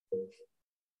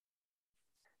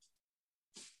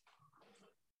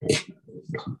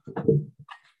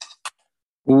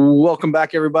Welcome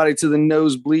back, everybody, to the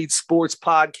Nosebleed Sports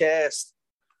Podcast.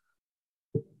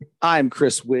 I'm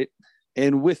Chris Witt,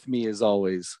 and with me, as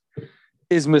always,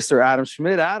 is Mr. Adam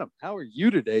Schmidt. Adam, how are you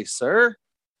today, sir?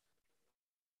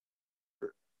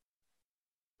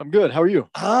 I'm good. How are you?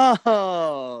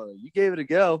 Oh, you gave it a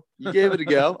go.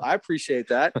 I appreciate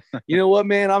that. You know what,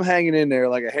 man? I'm hanging in there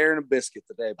like a hair and a biscuit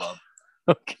today, bub.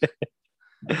 Okay.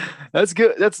 That's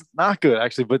good. That's not good,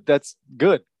 actually, but that's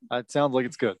good. It sounds like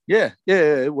it's good. Yeah,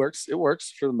 it works. It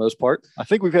works for the most part. I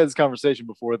think we've had this conversation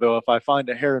before, though. If I find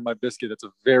a hair in my biscuit, that's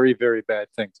a very, very bad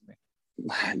thing to me.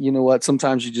 You know what?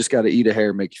 Sometimes you just got to eat a hair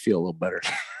and make you feel a little better.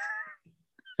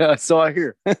 So I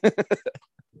hear.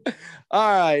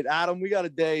 All right, Adam, we got a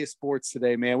day of sports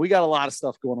today, man. We got a lot of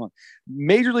stuff going on.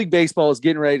 Major League Baseball is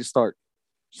getting ready to start.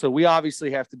 So we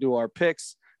obviously have to do our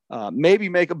picks, maybe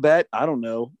make a bet. I don't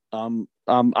know.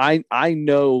 I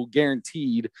know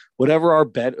guaranteed whatever our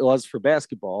bet was for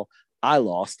basketball, I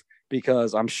lost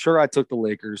because I'm sure I took the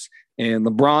Lakers and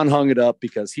LeBron hung it up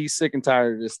because he's sick and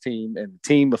tired of this team and the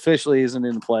team officially isn't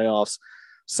in the playoffs.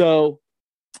 So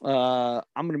I'm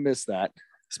going to miss that.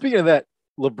 Speaking of that,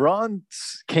 LeBron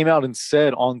came out and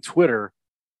said on Twitter,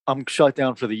 I'm shut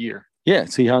down for the year. Yeah,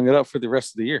 so he hung it up for the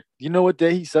rest of the year. You know what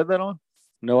day he said that on?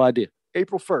 No idea.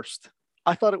 April 1st.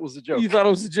 I thought it was a joke. You thought it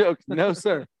was a joke? No,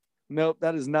 sir. Nope,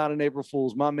 that is not an April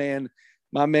Fool's. My man,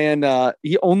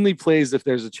 he only plays if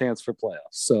there's a chance for playoffs.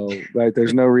 So, right,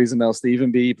 there's no reason else to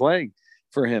even be playing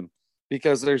for him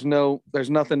because there's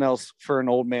nothing else for an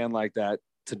old man like that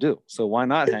to do. So why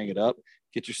not hang it up,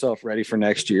 get yourself ready for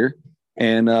next year,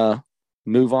 and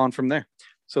move on from there.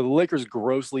 So the Lakers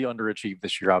grossly underachieved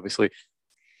this year, obviously.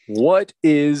 What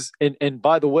is and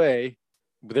by the way,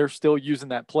 they're still using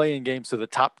that play-in game, so the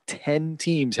top 10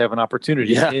 teams have an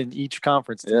opportunity in each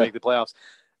conference to make the playoffs.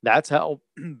 That's how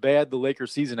bad the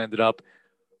Lakers season ended up.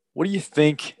 What do you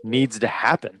think needs to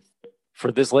happen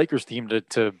for this Lakers team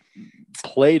to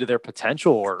play to their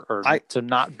potential or to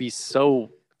not be so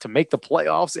to make the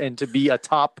playoffs and to be a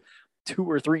top 2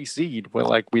 or 3 seed?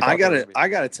 I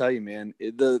gotta tell you, man,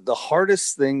 the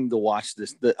hardest thing to watch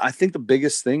this. I think the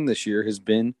biggest thing this year has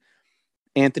been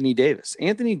Anthony Davis.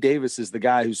 Anthony Davis is the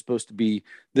guy who's supposed to be,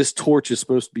 this torch is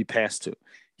supposed to be passed to.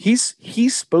 He's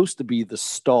supposed to be the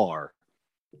star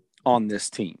on this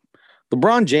team.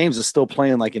 LeBron James is still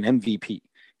playing like an MVP.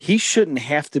 He shouldn't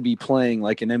have to be playing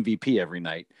like an MVP every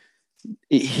night.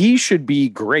 He should be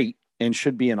great and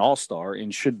should be an all-star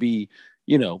and should be,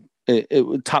 a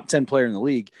top 10 player in the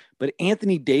league. But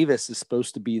Anthony Davis is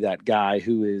supposed to be that guy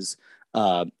who is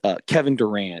Kevin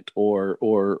Durant or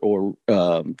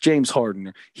James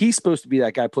Harden. He's supposed to be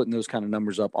that guy putting those kind of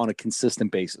numbers up on a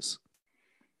consistent basis.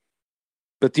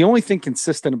 But the only thing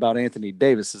consistent about Anthony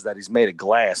Davis is that he's made of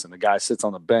glass and the guy sits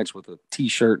on the bench with a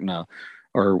t-shirt and a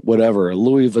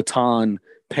Louis Vuitton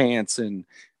pants and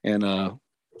I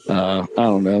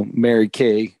don't know, Mary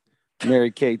Kay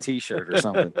t-shirt or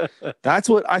something. That's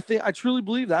what I think. I truly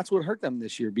believe that's what hurt them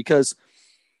this year because,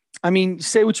 I mean,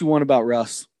 say what you want about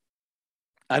Russ.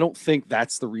 I don't think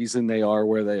that's the reason they are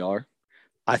where they are.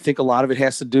 I think a lot of it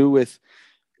has to do with,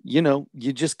 you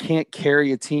just can't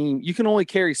carry a team. You can only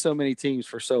carry so many teams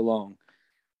for so long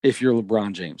if you're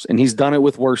LeBron James. And he's done it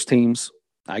with worse teams.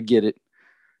 I get it.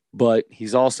 But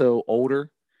he's also older.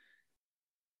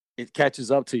 It catches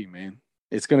up to you, man.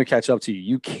 It's going to catch up to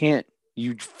you.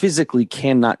 You physically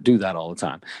cannot do that all the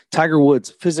time. Tiger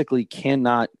Woods physically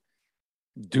cannot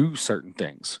do certain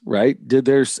things, right?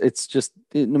 It's just,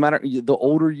 no matter the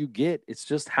older you get, it's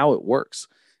just how it works.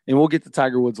 And we'll get to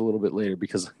Tiger Woods a little bit later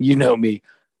because you know me,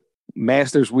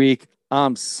 Masters week,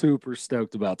 I'm super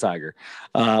stoked about Tiger.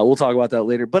 We'll talk about that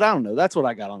later, but I don't know. That's what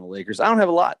I got on the Lakers. I don't have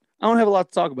a lot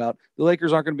to talk about. The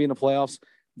Lakers aren't going to be in the playoffs.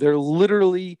 They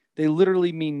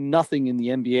literally mean nothing in the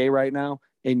NBA right now.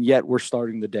 And yet we're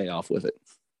starting the day off with it.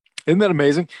 Isn't that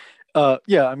amazing?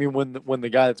 Yeah. I mean, when the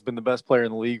guy that's been the best player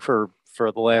in the league for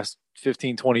the last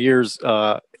 15, 20 years, is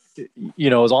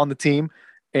on the team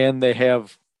and they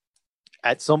have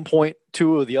at some point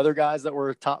 2 of the other guys that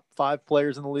were top 5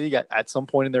 players in the league at some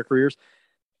point in their careers.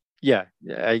 Yeah.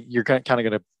 You're kind of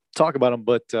going to talk about them,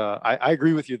 but I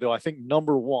agree with you though. I think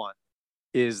number one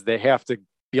is they have to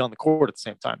be on the court at the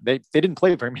same time. They didn't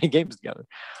play very many games together.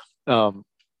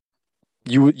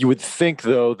 You would think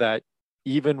though that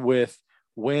even with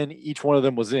when each one of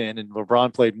them was in, and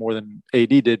LeBron played more than AD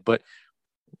did, but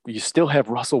you still have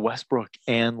Russell Westbrook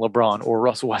and LeBron, or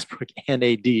Russell Westbrook and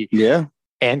AD,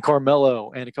 and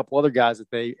Carmelo, and a couple other guys that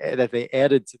they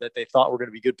added to that they thought were going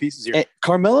to be good pieces here. And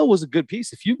Carmelo was a good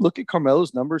piece. If you look at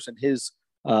Carmelo's numbers and his,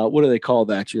 what do they call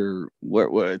that?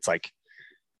 It's like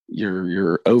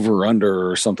your over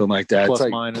under or something like that. Plus it's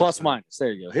like minus. Plus minus.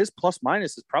 There you go. His plus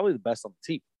minus is probably the best on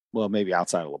the team. Well, maybe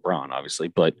outside of LeBron, obviously,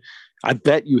 but I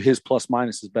bet you his plus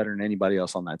minus is better than anybody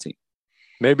else on that team.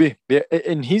 Maybe, yeah,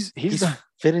 and he's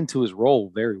fit into his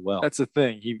role very well. That's the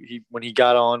thing. He when he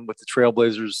got on with the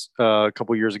Trailblazers a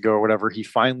couple years ago or whatever, he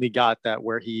finally got that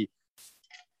where he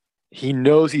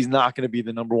knows he's not going to be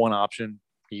the number one option,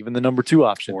 even the number two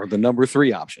option, or the number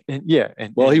three option. And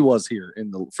he was here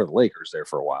for the Lakers there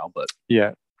for a while, but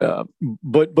yeah,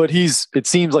 but it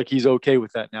seems like he's okay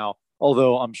with that now.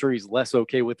 Although I'm sure he's less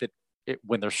okay with it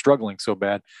when they're struggling so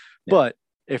bad. Yeah. But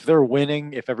if they're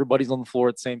winning, if everybody's on the floor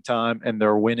at the same time and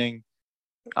they're winning,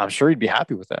 I'm sure he'd be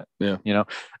happy with that. Yeah.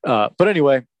 But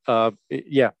anyway,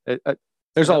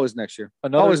 there's always next year.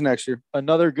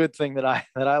 Another good thing that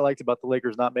I liked about the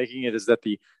Lakers not making it is that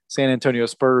the San Antonio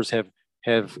Spurs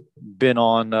have been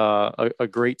on a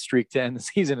great streak to end the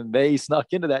season, and they snuck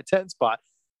into that 10 spot.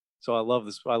 So I love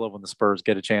this. I love when the Spurs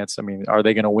get a chance. I mean, are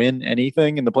they going to win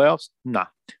anything in the playoffs? Nah,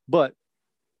 but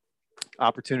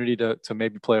opportunity to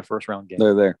maybe play a first round game.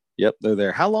 They're there. Yep, they're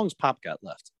there. How long's Pop got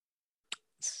left?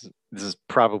 This is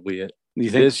probably it.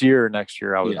 You think this year or next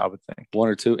year? I would think 1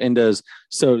 or 2. And does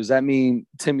that mean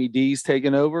Timmy D's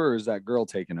taking over, or is that girl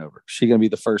taking over? Is she going to be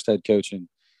the first head coach in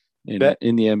the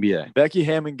NBA? Becky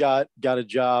Hammond got a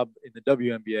job in the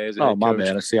WNBA as a head my coach.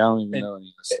 bad. See, I don't even know any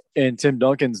of this. And Tim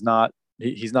Duncan's not.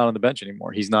 He's not on the bench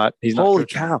anymore. He's not. Holy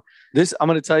cow! This, I'm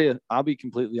going to tell you. I'll be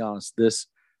completely honest.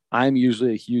 I'm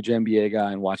usually a huge NBA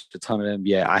guy and watched a ton of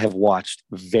NBA. I have watched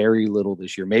very little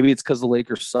this year. Maybe it's because the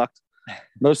Lakers sucked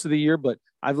most of the year, but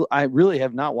I really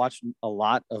have not watched a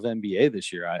lot of NBA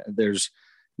this year.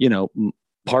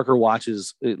 Parker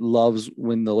loves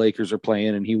when the Lakers are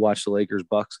playing, and he watched the Lakers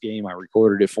Bucks game. I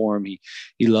recorded it for him. He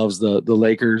loves the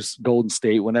Lakers Golden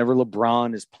State. Whenever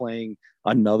LeBron is playing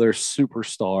another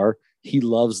superstar, he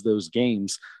loves those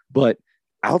games. But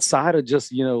outside of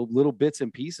just, little bits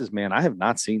and pieces, man, I have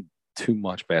not seen too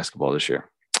much basketball this year.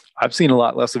 I've seen a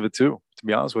lot less of it too, to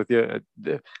be honest with you.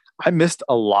 I missed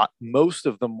a lot. Most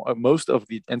of the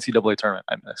NCAA tournament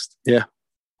I missed. Yeah.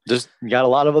 Just got a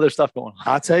lot of other stuff going on.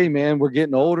 I'll tell you, man, we're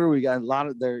getting older. We got a lot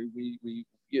of there.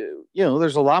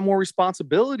 There's a lot more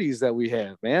responsibilities that we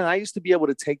have, man. I used to be able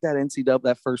to take that NCAA,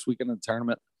 that first weekend of the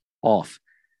tournament off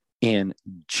and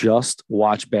just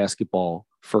watch basketball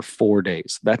for 4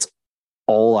 days. That's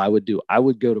all I would do. I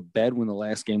would go to bed when the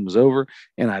last game was over,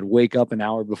 and I'd wake up an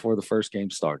hour before the first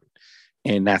game started.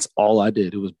 And that's all I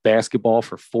did. It was basketball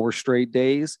for 4 straight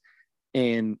days.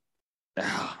 And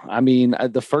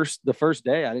the first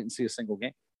day I didn't see a single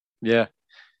game. Yeah.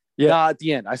 At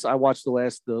the end, I watched the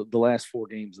last 4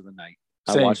 games of the night.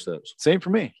 I watched those. Same for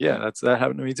me. Yeah, that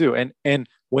happened to me too. And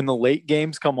when the late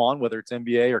games come on, whether it's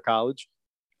NBA or college,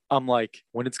 I'm like,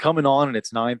 when it's coming on and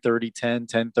it's 9:30,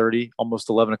 10:30, almost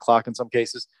 11 o'clock in some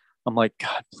cases, I'm like,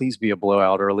 God, please be a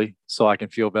blowout early so I can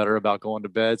feel better about going to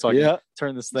bed. So I can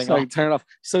turn this thing off. I can turn it off.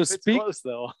 So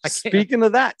speaking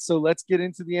of that, so let's get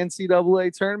into the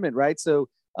NCAA tournament, right? So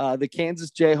the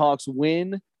Kansas Jayhawks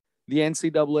win the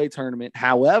NCAA tournament.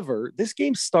 However, this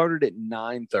game started at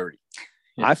 9:30.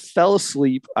 Yeah. I fell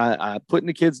asleep. I putting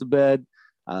the kids to bed.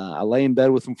 I lay in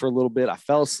bed with them for a little bit. I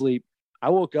fell asleep. I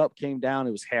woke up, came down.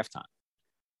 It was halftime.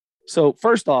 So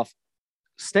first off,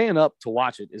 staying up to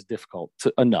watch it is difficult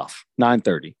enough,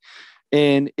 9:30.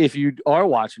 And if you are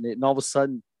watching it and all of a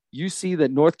sudden you see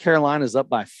that North Carolina is up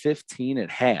by 15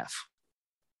 at half,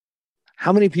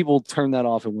 how many people turned that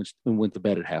off and went to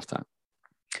bed at halftime?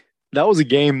 That was a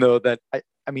game, though, that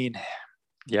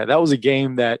that was a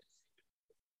game that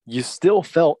you still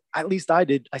felt, at least I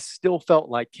did, I still felt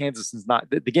like Kansas is not,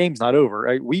 the game's not over.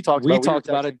 Right? We talked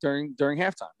about it during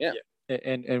halftime. Yeah.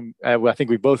 And I think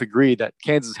we both agreed that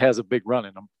Kansas has a big run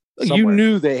in them. Somewhere. You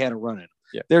knew they had a run in them.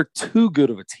 Yeah. They're too good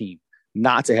of a team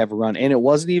not to have a run. And it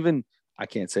wasn't even, I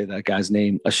can't say that guy's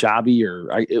name, Ashabi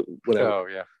whatever. Oh,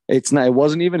 yeah. It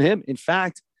wasn't even him. In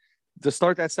fact, to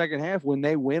start that second half, when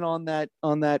they went on that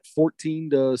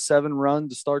 14-7 run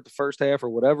to start the first half or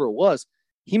whatever it was,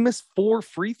 he missed 4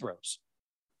 free throws.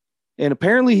 And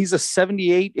apparently he's a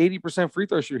 78, 80% free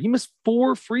throw shooter. He missed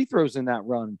 4 free throws in that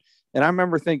run. And I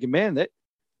remember thinking, man,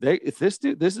 if this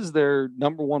is their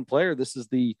number one player, this is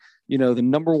the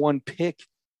number one pick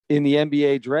in the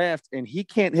NBA draft, and he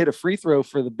can't hit a free throw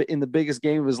in the biggest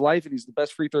game of his life, and he's the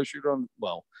best free throw shooter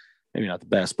maybe not the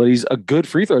best, but he's a good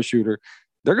free throw shooter.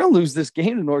 They're going to lose this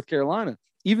game to North Carolina,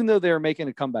 even though they were making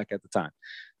a comeback at the time.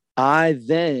 I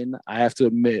have to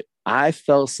admit, I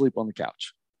fell asleep on the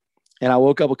couch, and I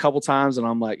woke up a couple times, and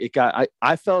I'm like,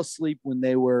 I fell asleep when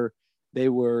they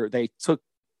took,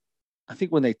 I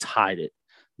think when they tied it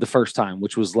the first time,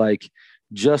 which was like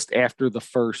just after the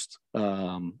first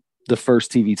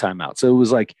TV timeout. So it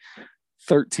was like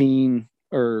 15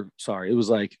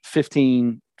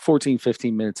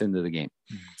 minutes into the game.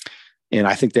 And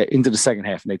I think that into the second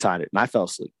half, and they tied it, and I fell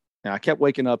asleep. And I kept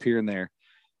waking up here and there,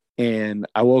 and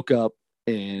I woke up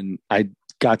and I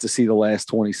got to see the last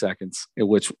 20 seconds,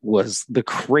 which was the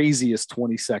craziest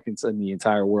 20 seconds in the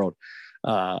entire world.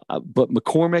 But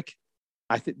McCormick,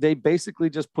 I think they basically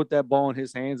just put that ball in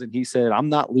his hands, and he said, "I'm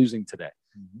not losing today.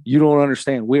 You don't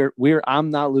understand. I'm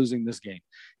not losing this game."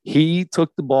 He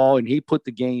took the ball and he put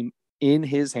the game in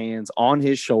his hands, on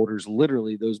his shoulders,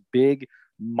 literally those big,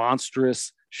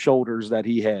 monstrous shoulders that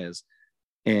he has,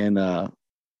 and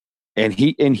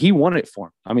he won it for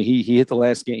him. I mean, he hit the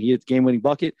last game. He hit the game-winning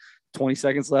bucket. 20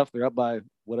 seconds left. They're up by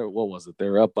whatever. What was it? They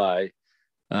were up by.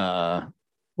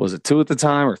 Was it 2 at the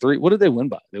time or 3? What did they win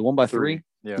by? They won by 3.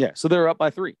 Yeah. So they're up by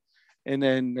 3, and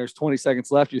then there's 20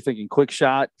 seconds left. You're thinking quick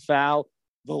shot, foul.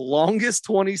 The longest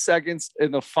 20 seconds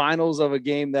in the finals of a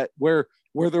game where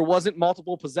there wasn't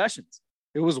multiple possessions.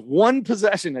 It was one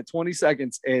possession at 20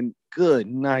 seconds, and good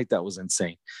night. That was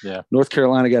insane. Yeah. North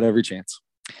Carolina got every chance.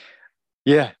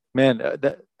 Yeah, man.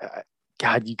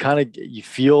 God, you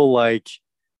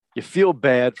feel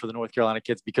bad for the North Carolina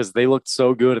kids because they looked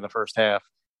so good in the first half.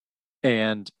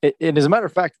 And as a matter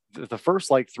of fact, the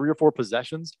first like 3 or 4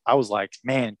 possessions, I was like,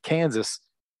 man, Kansas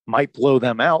might blow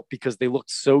them out because they looked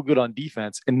so good on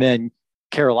defense. And then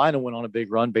Carolina went on a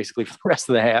big run basically for the rest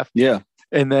of the half. Yeah.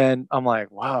 And then I'm like,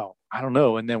 wow, I don't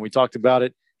know. And then we talked about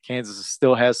it. Kansas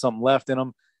still has some left in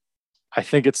them. I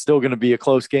think it's still going to be a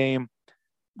close game.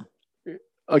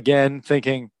 Again,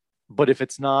 thinking, but if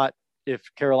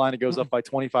Carolina goes up by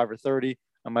 25 or 30,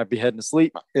 I might be heading to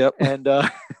sleep. Yep. And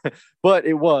but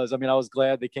it was. I mean, I was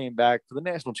glad they came back for the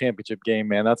national championship game,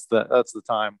 man. That's the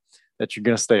time that you're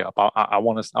going to stay up. I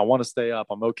want to stay up.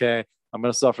 I'm okay. I'm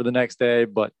going to suffer the next day,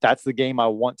 but that's the game I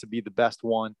want to be the best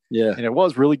one. Yeah. And it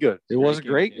was really good. It was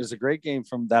a great game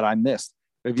from that I missed.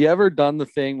 Have you ever done the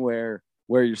thing where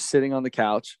you're sitting on the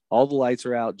couch, all the lights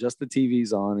are out, just the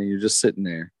TV's on, and you're just sitting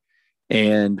there,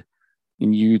 and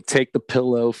you take the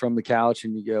pillow from the couch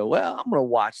and you go, well, I'm going to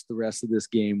watch the rest of this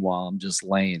game while I'm just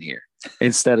laying here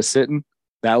instead of sitting?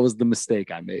 That was the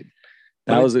mistake I made.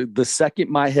 The second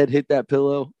my head hit that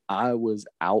pillow, I was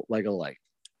out like a light.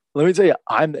 Let me tell you,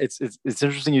 it's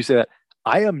interesting you say that.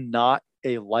 I am not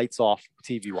a lights off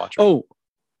TV watcher. Oh,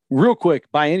 real quick,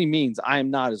 by any means, I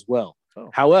am not as well. Oh.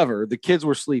 However, the kids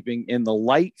were sleeping, and the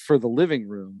light for the living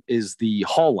room is the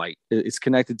hall light. It's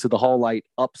connected to the hall light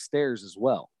upstairs as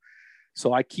well.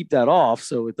 So I keep that off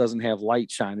so it doesn't have light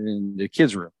shining in the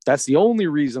kids' room. That's the only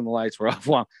reason the lights were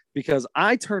off. Because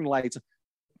I turn lights.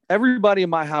 Everybody in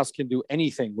my house can do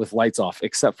anything with lights off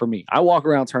except for me. I walk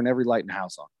around, turn every light in the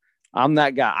house on. I'm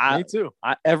that guy. Me too.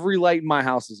 Every light in my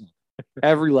house is on.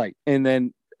 Every light. And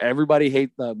then everybody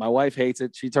hates my wife hates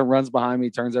it. She runs behind me,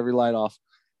 turns every light off.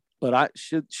 But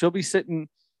she'll be sitting.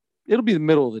 It'll be the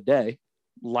middle of the day.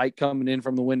 Light coming in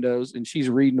from the windows, and she's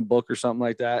reading a book or something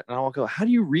like that. And I'll go, how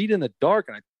do you read in the dark?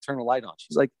 And I turn the light on.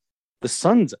 She's like, the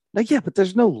sun's like, yeah, but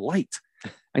there's no light.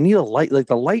 I need a light. Like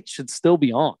the light should still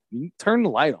be on. You turn the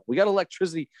light on. We got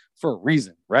electricity for a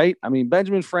reason, right? I mean,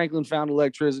 Benjamin Franklin found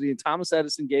electricity, and Thomas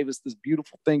Edison gave us this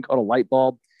beautiful thing called a light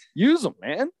bulb. Use them,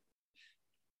 man.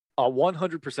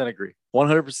 100% agree.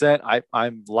 100%.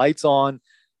 I'm lights on.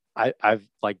 I've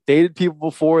like dated people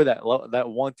before that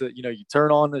want to, you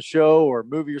turn on the show or a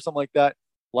movie or something like that,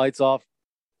 lights off.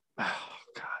 Oh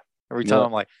God. Every time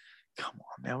I'm like, come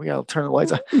on, man, we got to turn the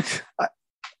lights on.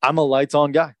 I'm a lights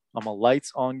on guy. I'm a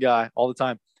lights on guy all the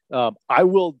time. I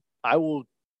will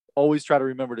always try to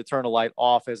remember to turn a light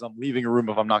off as I'm leaving a room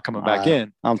if I'm not coming back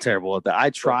in. I'm terrible at that. I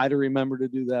try to remember to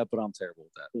do that, but I'm terrible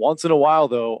at that. Once in a while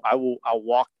though, I'll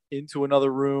walk into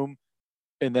another room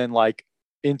and then like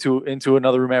into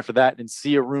another room after that and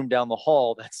see a room down the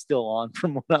hall that's still on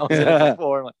from when I was in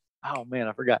before. I'm like, oh man,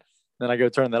 I forgot. Then I go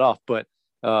turn that off. But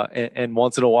and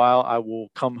once in a while I will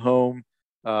come home.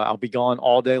 I'll be gone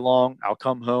all day long. I'll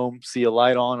come home, see a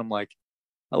light on. I'm like,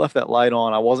 I left that light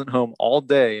on. I wasn't home all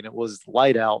day and it was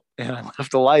light out and I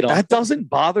left the light on. That doesn't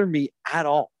bother me at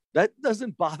all. That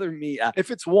doesn't bother me.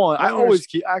 If it's one, I always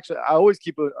keep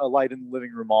a light in the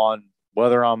living room on,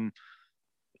 whether I'm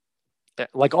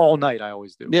like all night. I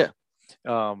always do. Yeah.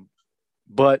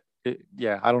 But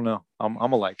I don't know. I'm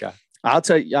a light guy. I'll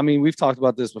tell you, I mean, we've talked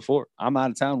about this before. I'm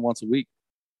out of town once a week.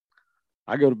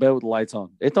 I go to bed with the lights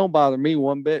on. It don't bother me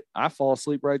one bit. I fall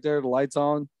asleep right there, the lights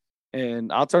on,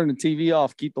 and I'll turn the TV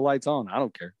off, keep the lights on. I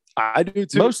don't care. I do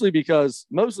too. Mostly because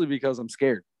I'm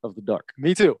scared of the dark.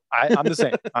 Me too. I'm the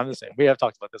same. I'm the same. We have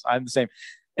talked about this. I'm the same.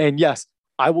 And yes,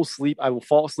 I will sleep. I will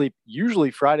fall asleep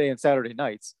usually Friday and Saturday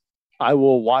nights. I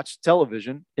will watch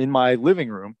television in my living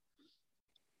room.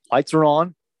 Lights are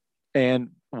on.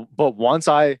 But once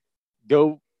I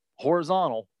go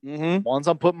horizontal, once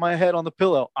I'm putting my head on the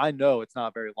pillow, I know it's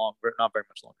not very long, not very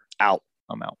much longer.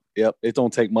 I'm out. Yep. It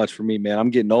don't take much for me, man. I'm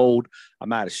getting old.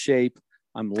 I'm out of shape.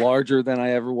 I'm larger than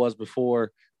I ever was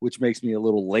before, which makes me a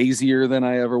little lazier than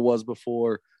I ever was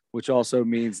before, which also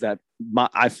means that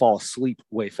I fall asleep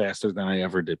way faster than I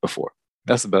ever did before.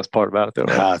 That's the best part about it, though.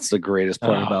 Right? That's the greatest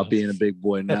part about being a big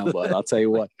boy now. But I'll tell you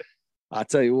what.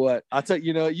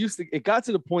 It got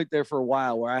to the point there for a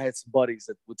while where I had some buddies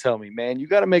that would tell me, man, you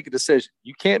got to make a decision.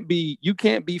 You can't be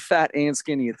fat and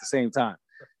skinny at the same time.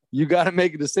 You got to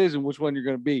make a decision which one you're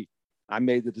going to be. I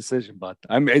made the decision, bud.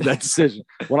 I made that decision.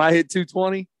 When I hit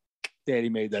 220, Daddy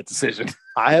made that decision.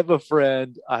 I have a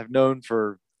friend I've known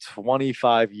for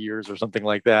 25 years or something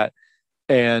like that.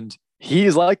 And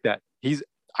he's like that.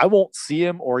 I won't see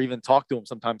him or even talk to him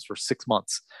sometimes for 6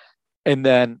 months. And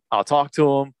then I'll talk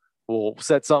to him. We'll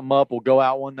set something up. We'll go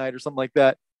out one night or something like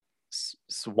that.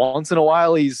 So once in a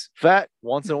while he's fat.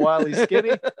 Once in a while he's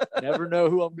skinny. Never know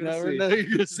who I'm going to see. Never know you're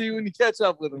going to see when you catch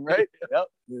up with him, right? Yep.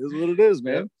 It is what it is,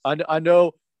 man. I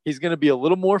know he's going to be a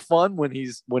little more fun when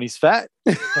he's fat,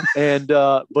 and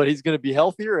but he's going to be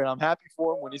healthier, and I'm happy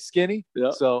for him when he's skinny.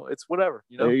 Yep. So it's whatever,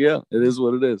 you know. There you go. It is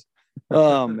what it is.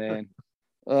 Oh man.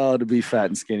 Oh, to be fat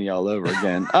and skinny all over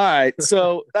again. All right.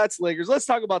 So that's Lakers. Let's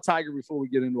talk about Tiger before we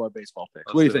get into our baseball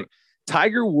picks. What do you think?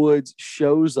 Tiger Woods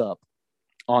shows up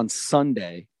on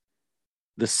Sunday,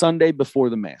 the Sunday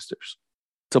before the Masters,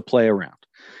 to play around.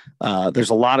 There's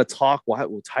a lot of talk. Why?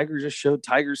 Well, Tiger just showed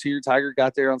Tiger's here. Tiger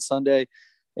got there on Sunday.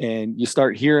 And you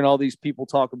start hearing all these people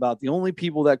talk about the only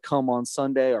people that come on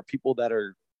Sunday are people that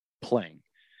are playing.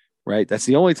 Right. That's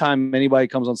the only time anybody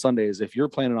comes on Sunday is if you're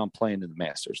planning on playing in the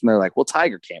Masters. And they're like, well,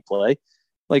 Tiger can't play.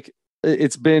 Like,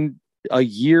 it's been a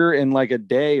year and like a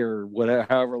day or whatever,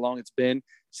 however long it's been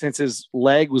since his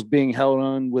leg was being held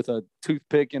on with a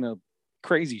toothpick and a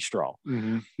crazy straw.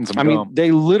 I mean, they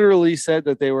literally said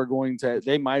that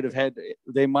they might have had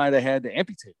to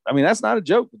amputate. I mean, that's not a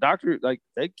joke. The doctor,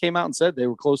 they came out and said they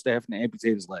were close to having to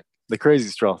amputate his leg. The crazy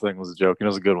straw thing was a joke, and it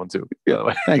was a good one too.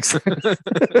 Yeah, thanks.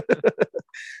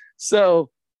 So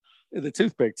the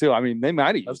toothpick too. I mean, they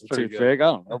might have used the toothpick. Good.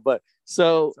 I don't know, but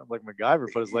so sounds like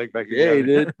MacGyver put his leg back together. Yeah, he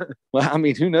did. Well, I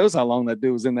mean, who knows how long that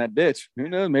dude was in that ditch? Who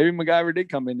knows? Maybe MacGyver did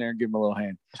come in there and give him a little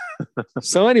hand.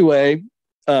 So anyway,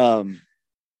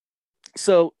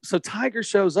 so Tiger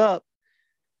shows up,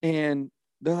 and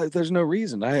they're like, "There's no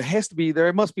reason.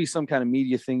 There must be some kind of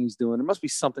media thing he's doing. There must be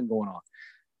something going on."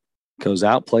 Goes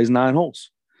out, plays 9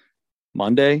 holes.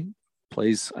 Monday.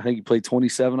 I think he played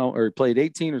 27 or he played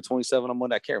 18 or 27 on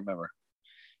Monday. I can't remember.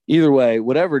 Either way,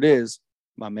 whatever it is,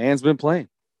 my man's been playing.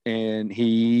 And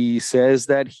he says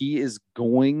that he is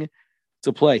going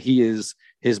to play. His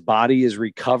body is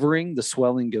recovering. The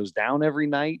swelling goes down every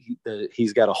night.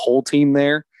 He's got a whole team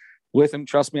there with him.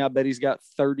 Trust me, I bet he's got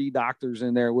 30 doctors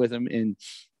in there with him, and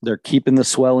they're keeping the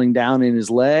swelling down in his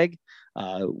leg.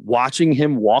 Watching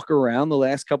him walk around the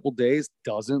last couple days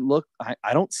doesn't look,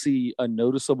 I don't see a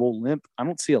noticeable limp. I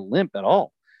don't see a limp at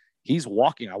all. He's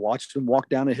walking. I watched him walk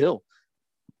down a hill.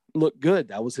 Look good.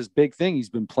 That was his big thing. He's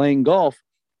been playing golf,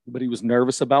 but he was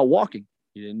nervous about walking.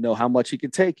 He didn't know how much he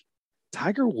could take.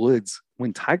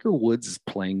 When Tiger Woods is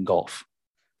playing golf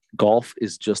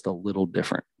is just a little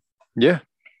different. Yeah.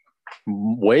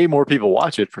 Way more people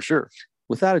watch it for sure.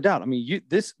 Without a doubt. I mean,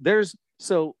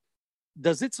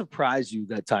 does it surprise you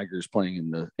that Tiger is playing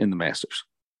in the Masters?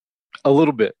 A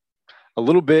little bit.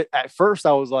 At first,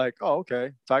 I was like, "Oh,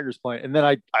 okay, Tiger's playing," and then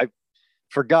I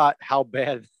forgot how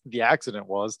bad the accident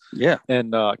was. Yeah,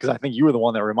 and because I think you were the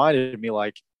one that reminded me,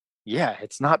 like, yeah,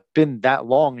 it's not been that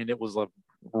long, and it was a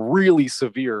really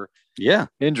severe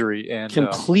injury and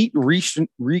complete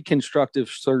reconstructive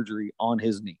surgery on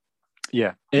his knee.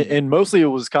 Yeah, and mostly it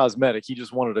was cosmetic. He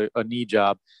just wanted a knee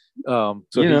job.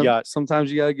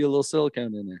 Sometimes you got to get a little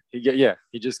silicone in there.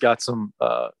 He just got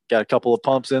got a couple of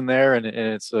pumps in there, and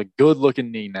it's a good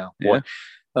looking knee now. Yeah.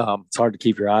 It's hard to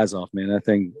keep your eyes off, man. That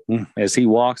thing, as he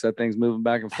walks, that thing's moving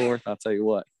back and forth. I'll tell you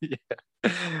what. Yeah.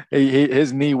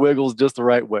 His knee wiggles just the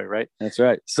right way, right? That's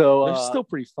right. So they're still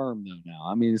pretty firm though now.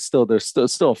 I mean, there's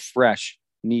still a fresh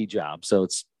knee job, so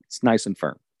it's nice and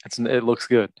firm. It looks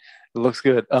good. It looks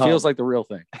good. It feels like the real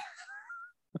thing.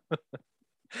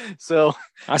 So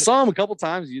I saw him a couple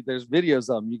times. There's videos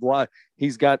of him. You go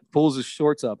out, pulls his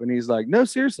shorts up, and he's like, "No,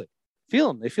 seriously, feel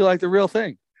them. They feel like the real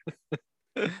thing."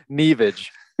 Neavage.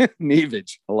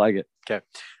 Neavage. I like it. Okay.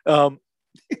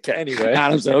 Okay. Anyway,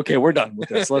 Adam said, "Okay, we're done with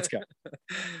this. Let's go."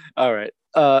 All right.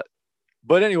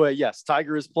 But anyway, yes,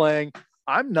 Tiger is playing.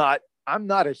 I'm not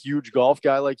a huge golf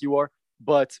guy like you are,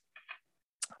 but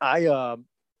I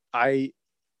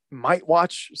might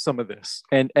watch some of this,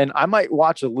 and I might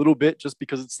watch a little bit just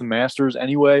because it's the Masters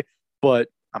anyway. But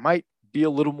I might be a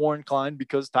little more inclined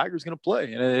because Tiger's going to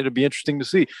play, and it'll be interesting to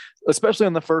see, especially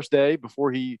on the first day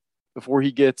before he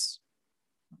gets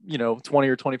 20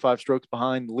 or 25 strokes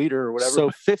behind the leader or whatever.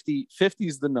 So 50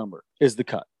 is the number, is the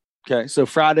cut. Okay, so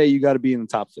Friday you got to be in the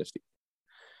top 50.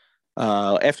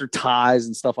 After ties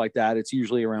and stuff like that, it's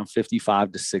usually around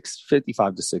 55 to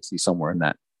 60, somewhere in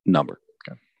that number.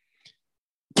 Okay.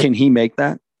 Can he make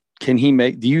that? Do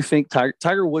you think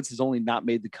Tiger Woods has only not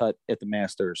made the cut at the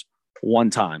Masters one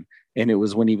time, and it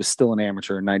was when he was still an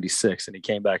amateur in 96, and he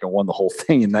came back and won the whole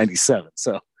thing in 97.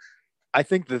 So I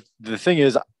think the thing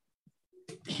is,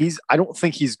 I don't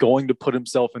think he's going to put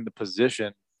himself in the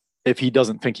position if he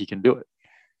doesn't think he can do it.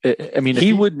 I mean,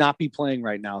 he would not be playing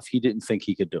right now if he didn't think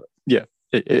he could do it. Yeah.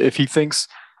 If he thinks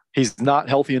he's not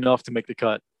healthy enough to make the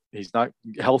cut, he's not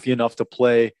healthy enough to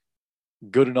play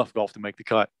good enough golf to make the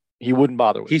cut, he wouldn't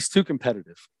bother with it. He's too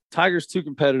competitive. Tiger's too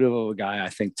competitive of a guy, I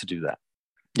think, to do that.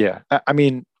 Yeah. I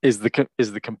mean, is the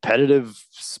competitive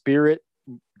spirit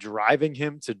driving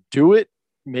him to do it?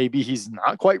 Maybe he's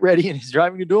not quite ready and he's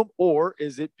driving to do him, or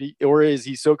is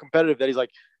he so competitive that he's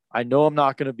like, I know I'm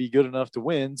not going to be good enough to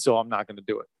win, so I'm not going to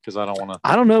do it because I don't want to.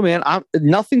 I don't know, man.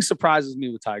 Nothing surprises me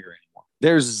with Tiger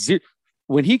anymore.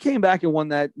 When he came back and won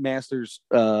that Masters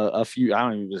I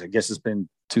guess it's been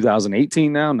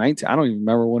 2018 now, 19. I don't even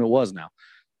remember when it was now.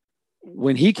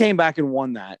 When he came back and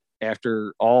won that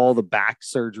after all the back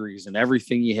surgeries and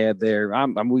everything he had there,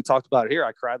 we talked about it here.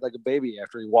 I cried like a baby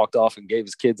after he walked off and gave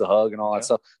his kids a hug and all that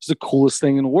stuff. It's the coolest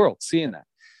thing in the world, seeing that.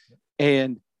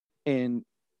 And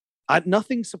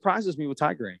nothing surprises me with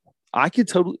Tiger anymore.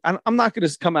 I'm not going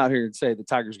to come out here and say the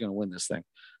Tiger's going to win this thing.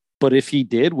 But if he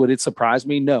did, would it surprise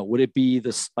me? No. Would it be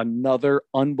another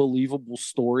unbelievable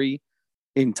story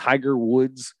in Tiger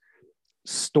Woods'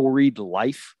 storied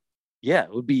life? Yeah,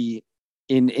 it would be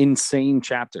an insane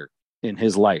chapter in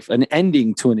his life, an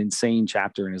ending to an insane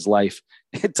chapter in his life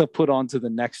to put on to the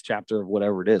next chapter of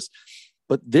whatever it is.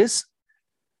 But this,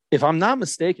 if I'm not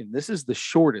mistaken, this is the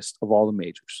shortest of all the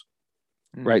majors.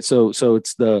 Right. So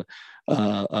it's the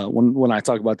when I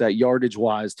talk about that yardage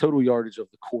wise, total yardage of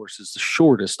the course is the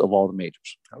shortest of all the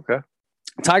majors. Okay.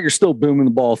 Tiger's still booming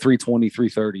the ball 320,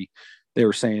 330. They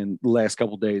were saying the last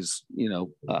couple of days,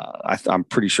 I'm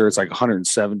pretty sure it's like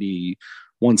 170,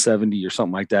 170 or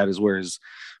something like that is where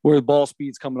the ball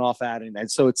speed's coming off at.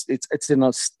 And so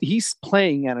he's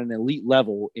playing at an elite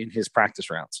level in his practice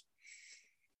rounds.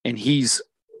 And he's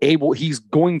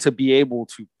going to be able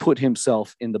to put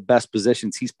himself in the best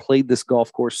positions. He's played this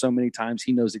golf course so many times.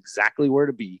 He knows exactly where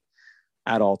to be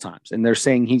at all times. And they're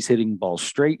saying he's hitting balls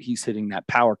straight. He's hitting that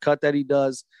power cut that he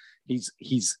does.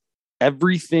 He's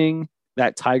everything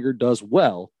that Tiger does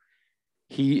well.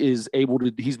 He's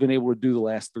been able to do the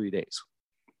last 3 days.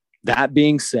 That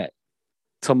being said,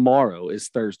 tomorrow is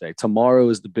Thursday. Tomorrow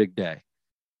is the big day.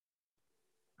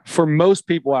 For most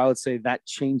people, I would say that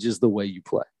changes the way you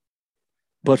play.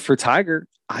 But for Tiger,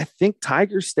 I think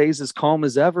Tiger stays as calm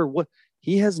as ever.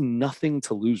 He has nothing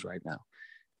to lose right now.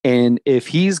 And if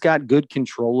he's got good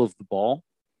control of the ball,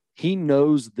 he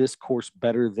knows this course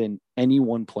better than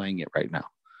anyone playing it right now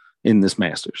in this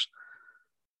Masters.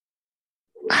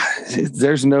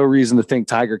 There's no reason to think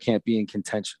Tiger can't be in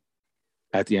contention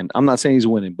at the end. I'm not saying he's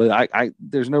winning, but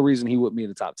there's no reason he wouldn't be in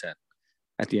the top 10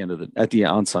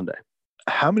 on Sunday.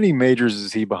 How many majors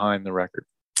is he behind the record?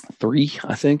 3,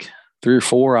 I think. 3 or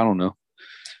 4, I don't know.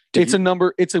 It's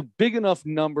a big enough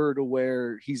number to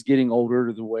where he's getting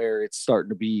older to where it's starting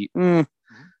to be, I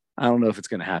don't know if it's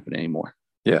going to happen anymore.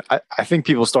 Yeah, I think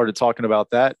people started talking about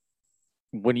that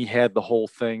when he had the whole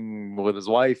thing with his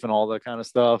wife and all that kind of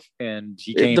stuff. And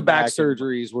he came the back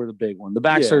surgeries were the big one. The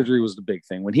back surgery was the big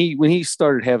thing. When he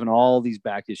started having all these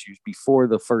back issues before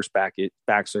the first back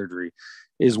surgery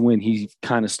is when he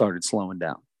kind of started slowing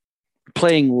down.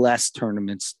 Playing less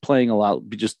tournaments, playing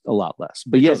just a lot less.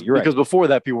 But you're right. Because before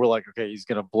that, people were like, okay, he's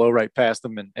going to blow right past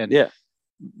them and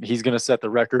he's going to set the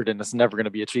record and it's never going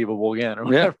to be achievable again or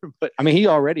whatever. Yeah. But I mean, he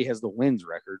already has the wins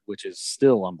record, which is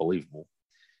still unbelievable.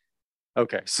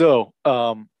 Okay. So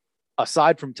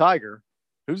aside from Tiger,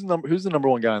 who's the number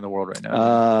one guy in the world right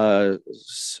now?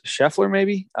 Scheffler,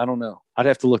 maybe? I don't know. I'd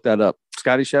have to look that up.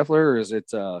 Scotty Scheffler, or is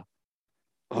it I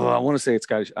want to say it's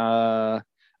Scotty.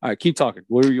 All right, keep talking.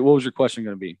 What was your question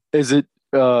going to be? Is it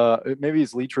maybe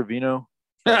it's Lee Trevino?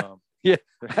 Yeah.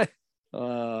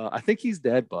 I think he's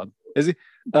dead, bud. Is he?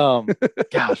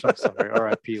 Gosh, I'm sorry.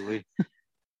 R.I.P. Lee.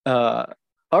 All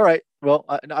right. Well,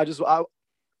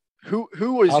 Who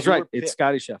was? I was right. Pick? It's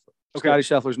Scotty Scheffler. Okay. Scotty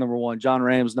Scheffler's number one. John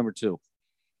Rahm's number two.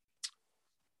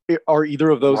 Are either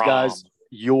of those guys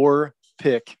your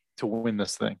pick to win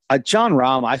this thing? John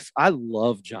Rahm, I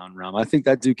love John Rahm. I think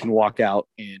that dude can walk out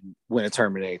and win a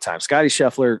tournament anytime. Scotty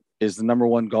Scheffler is the number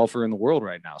one golfer in the world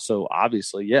right now. So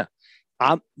obviously, yeah.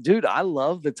 I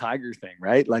love the Tiger thing,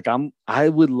 right? Like I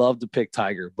would love to pick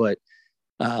Tiger, but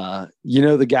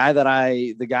the guy that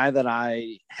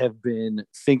I have been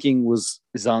thinking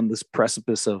is on this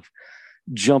precipice of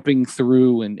jumping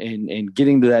through and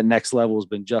getting to that next level has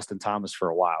been Justin Thomas for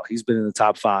a while. He's been in the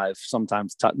top 5,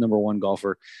 sometimes top number 1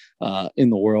 golfer in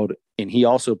the world. And he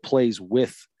also plays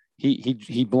with,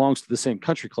 he belongs to the same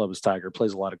country club as Tiger,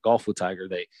 plays a lot of golf with Tiger.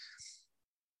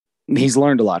 He's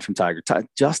learned a lot from Tiger.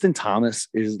 Justin Thomas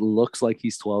looks like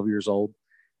he's 12 years old,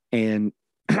 and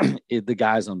the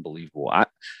guy's unbelievable.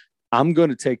 I'm going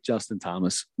to take Justin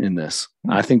Thomas in this.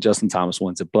 I think Justin Thomas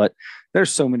wins it, but there's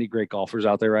so many great golfers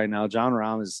out there right now. John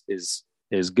Rahm is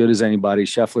as good as anybody.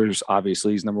 Scheffler's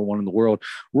obviously he's number 1 in the world.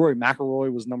 Rory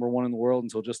McIlroy was number 1 in the world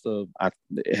until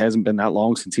it hasn't been that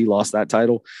long since he lost that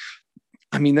title.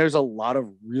 I mean, there's a lot of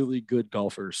really good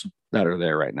golfers that are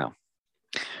there right now.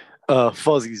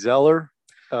 Fuzzy Zeller.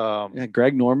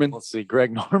 Greg Norman. Let's see,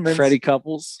 Greg Norman. Freddie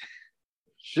Couples.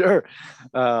 Sure.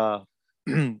 Yeah,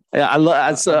 I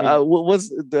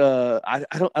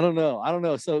don't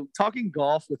know. So talking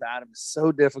golf with Adam is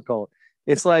so difficult.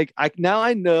 It's like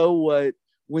I know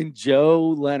when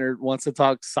Joe Leonard wants to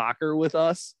talk soccer with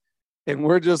us, and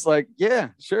we're just like, yeah,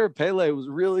 sure, Pele was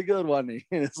really good, wasn't he?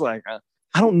 And it's like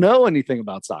I don't know anything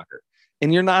about soccer,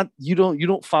 and you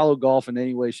don't follow golf in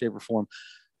any way, shape, or form.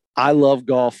 I love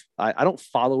golf. I don't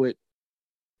follow it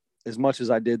as much as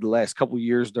I did the last couple of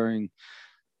years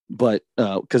but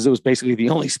because it was basically the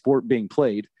only sport being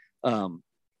played.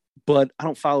 But I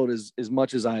don't follow it as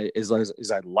much as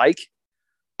I'd like.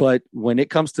 But when it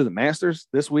comes to the Masters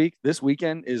this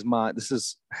weekend it's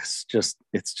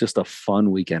just a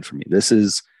fun weekend for me.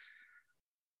 It's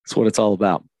what it's all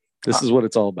about. This is what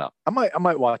it's all about. I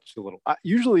might watch a little.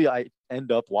 Usually I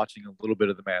end up watching a little bit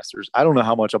of the Masters. I don't know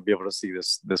how much I'll be able to see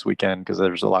this weekend because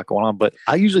there's a lot going on, but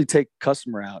I usually take a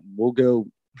customer out and we'll go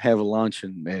have a lunch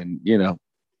and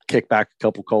kick back a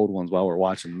couple cold ones while we're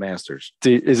watching the Masters.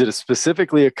 Is it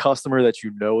specifically a customer that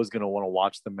is going to want to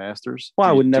watch the Masters? Well,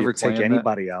 I would never take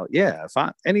anybody out. Yeah, if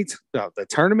the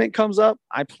tournament comes up,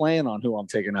 I plan on who I'm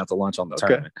taking out to lunch on the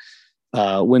tournament.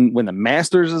 When the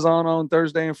Masters is on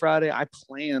Thursday and Friday, I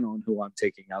plan on who I'm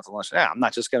taking out to lunch. I'm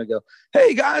not just going to go,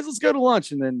 hey guys, let's go to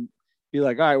lunch, and then be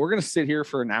like, all right, we're going to sit here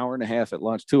for an hour and a half at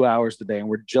lunch, 2 hours today, and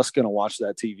we're just going to watch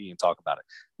that TV and talk about it.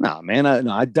 No, man,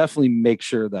 I definitely make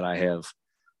sure that I have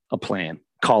a plan.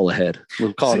 Call ahead.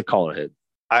 We'll call it a call ahead.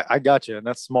 I got you, and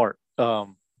that's smart. But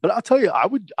I'll tell you, I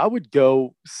would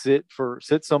go sit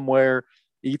somewhere,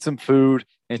 eat some food,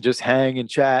 and just hang and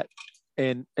chat,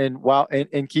 and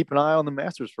keep an eye on the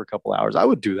Masters for a couple hours. I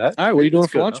would do that. All right, what are you doing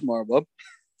for lunch tomorrow, bub?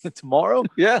 Tomorrow?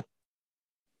 Yeah,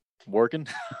 working.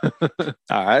 All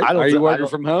right. Are you working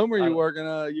from home or are you working?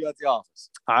 You at the office?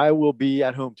 I will be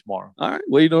at home tomorrow. All right.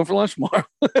 What are you doing for lunch tomorrow?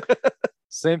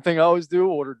 Same thing I always do.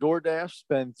 Order DoorDash,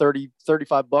 spend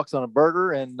 $35 on a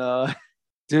burger, and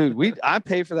dude, I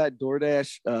pay for that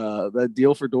DoorDash, that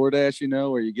deal for DoorDash,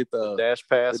 where you get the Dash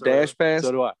Pass. The Dash Pass.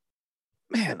 So do I.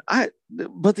 Man,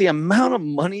 but the amount of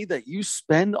money that you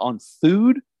spend on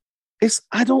food is,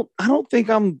 I'm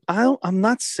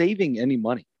not saving any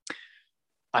money.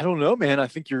 I don't know, man. I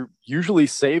think you're usually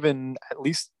saving at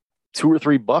least $2 or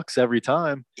 $3 every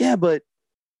time. Yeah, but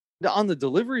on the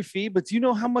delivery fee, but do you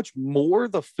know how much more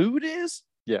the food is?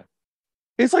 Yeah.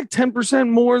 It's like 10%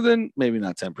 more than, maybe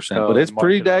not 10%, but it's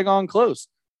pretty daggone close.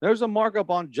 There's a markup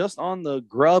on the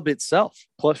grub itself.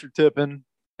 Plus your tipping.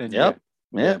 And yeah,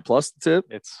 plus the tip.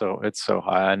 It's so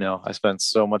high. I know. I spent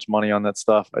so much money on that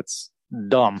stuff. It's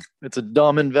dumb. It's a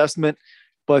dumb investment,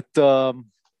 but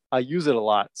I use it a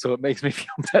lot. So it makes me feel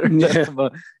better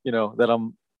that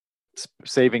I'm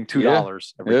saving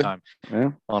 $2 every time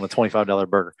on a $25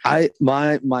 burger.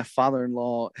 My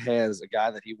father-in-law has a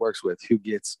guy that he works with who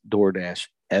gets DoorDash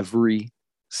every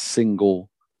single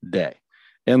day.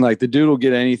 And like the dude will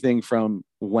get anything from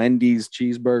Wendy's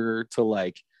cheeseburger to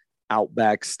like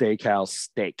Outback Steakhouse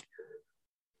steak.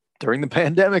 During the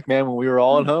pandemic, man, when we were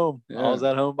all at home, I was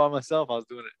at home by myself. I was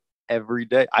doing it every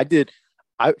day.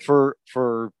 For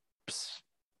 4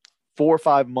 or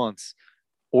 5 months,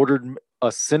 ordered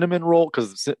a cinnamon roll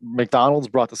because McDonald's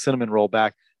brought the cinnamon roll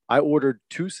back. I ordered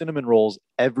 2 cinnamon rolls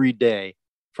every day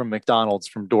from McDonald's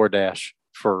from DoorDash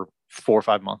for 4 or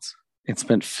 5 months. And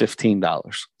spent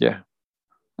 $15. Yeah.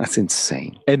 That's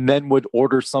insane. And then would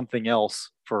order something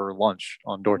else for lunch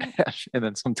on DoorDash, and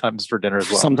then sometimes for dinner as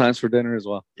well. Sometimes for dinner as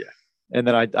well. Yeah. And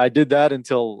then I did that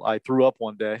until I threw up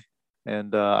one day,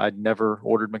 and I'd never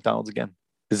ordered McDonald's again.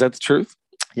 Is that the truth?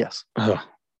 Yes.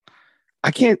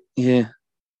 I can't. Yeah.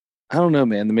 I don't know,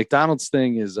 man. The McDonald's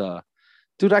thing is,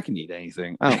 dude, I can eat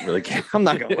anything. I don't really care. I'm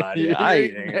not gonna lie to you. I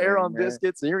eat hair on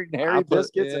biscuits. You're eating hairy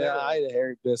biscuits. Yeah, I eat a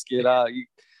hairy biscuit. I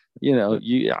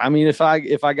mean, if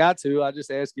I got to, I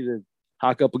just ask you to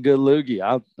hock up a good loogie.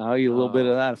 I'll eat a little bit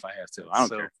of that if I have to. I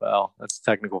don't care. Foul. That's a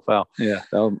technical foul. Yeah,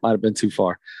 that might have been too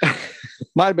far.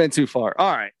 Might have been too far.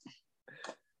 All right.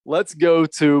 Let's go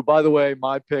to, by the way,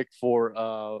 my pick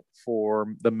for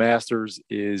the Masters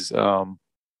is John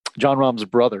Rahm's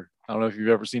brother. I don't know if you've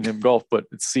ever seen him golf, but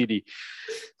it's CD.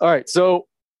 All right, so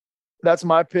that's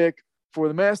my pick for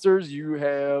the Masters. Did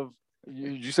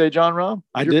you say John Rahm?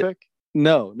 I did. Pick?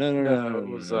 No. It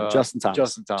was Justin Thomas.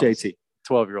 Justin Thomas. JT.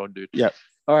 12-year-old dude. Yeah.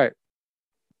 All right.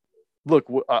 Look,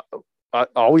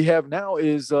 all we have now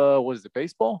is what is it?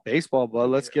 Baseball. Baseball,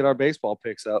 bud. Let's get our baseball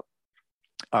picks up.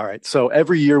 All right. So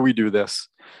every year we do this,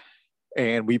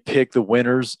 and we pick the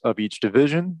winners of each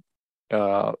division,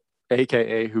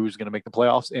 aka who's going to make the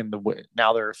playoffs. And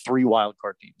now there are 3 wild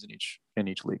card teams in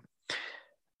each league.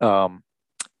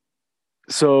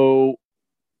 So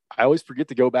I always forget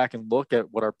to go back and look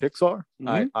at what our picks are.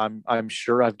 Mm-hmm. I'm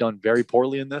sure I've done very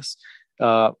poorly in this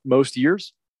most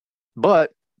years,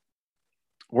 but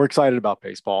we're excited about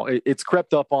baseball. It's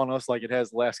crept up on us like it has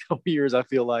the last couple of years. I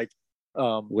feel like,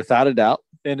 without a doubt,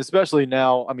 and especially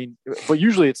now. I mean, but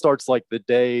usually it starts like the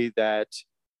day that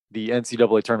the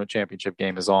NCAA tournament championship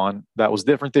game is on. That was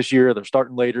different this year. They're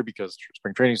starting later because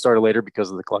spring training started later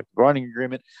because of the collective bargaining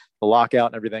agreement, the lockout,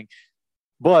 and everything.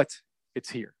 But it's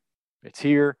here. It's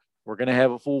here. We're going to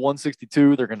have a full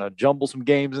 162. They're going to jumble some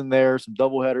games in there, some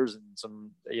doubleheaders, and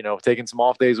some, taking some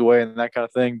off days away and that kind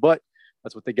of thing. But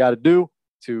that's what they got to do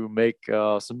to make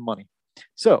some money.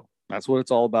 So that's what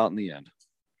it's all about in the end.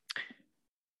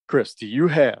 Chris, do you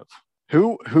have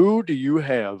who do you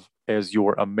have as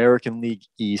your American League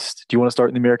East? Do you want to start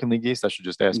in the American League East? I should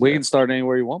just ask. We can start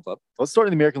anywhere you want, bub. Let's start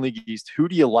in the American League East. Who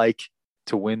do you like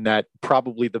to win that?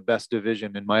 Probably the best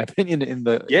division, in my opinion, in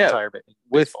the entire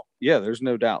baseball. There's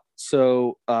no doubt.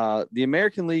 So the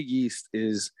American League East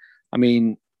is, I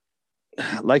mean,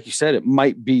 like you said, it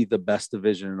might be the best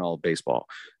division in all of baseball.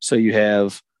 So you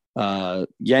have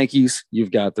Yankees,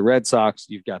 you've got the Red Sox,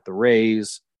 you've got the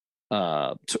Rays.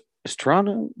 Is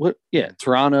Toronto? What? Yeah,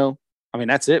 Toronto. I mean,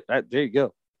 that's it. There you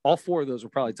go. All 4 of those are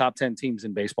probably top 10 teams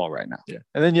in baseball right now. Yeah,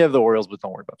 and then you have the Orioles, but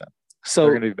don't worry about that. So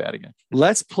they're going to be bad again.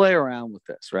 Let's play around with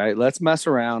this, right? Let's mess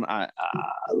around. I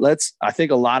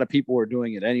think a lot of people are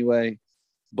doing it anyway,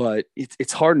 but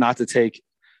it's hard not to take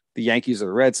the Yankees or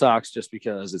the Red Sox just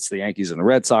because it's the Yankees and the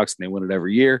Red Sox and they win it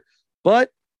every year. But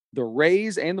the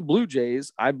Rays and the Blue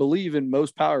Jays, I believe in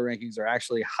most power rankings, are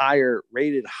actually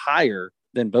rated higher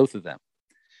than both of them.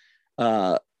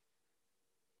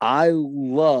 I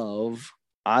love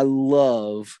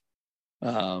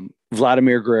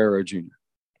Vladimir Guerrero Jr.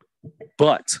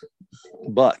 But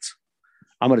I'm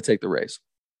going to take the Rays.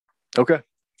 Okay.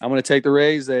 I'm going to take the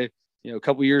Rays. They, a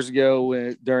couple years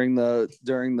ago during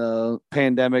the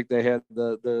pandemic, they had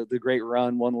the great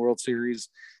run, won the World Series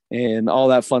and all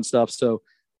that fun stuff. So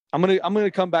I'm going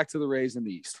to come back to the Rays in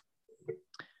the East.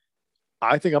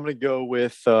 I think I'm going to go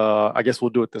with, I guess we'll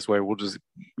do it this way. We'll just,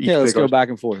 let's go back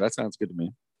and forth. That sounds good to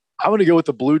me. I'm going to go with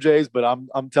the Blue Jays, but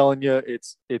I'm telling you,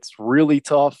 it's really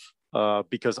tough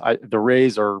because the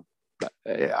Rays are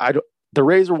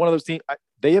one of those teams.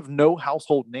 They have no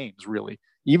household names really,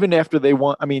 even after they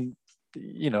won. I mean,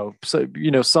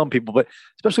 some people, but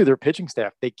especially their pitching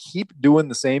staff, they keep doing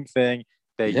the same thing.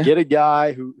 They get a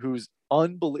guy who's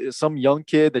unbelievable, some young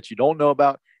kid that you don't know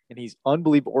about, and he's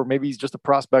unbelievable, or maybe he's just a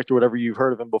prospect or whatever. You've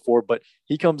heard of him before, but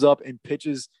he comes up and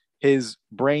pitches his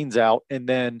brains out, and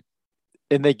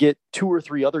they get 2 or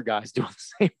 3 other guys doing the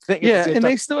same thing. Yeah, and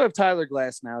they still have Tyler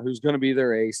Glass now, who's going to be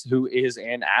their ace, who is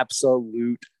an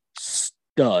absolute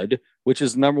stud, which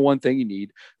is the number one thing you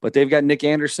need. But they've got Nick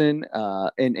Anderson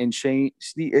and Shane,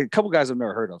 a couple guys I've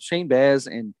never heard of. Shane Baz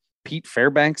and Pete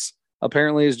Fairbanks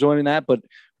apparently is joining that. But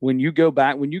when you go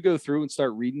through and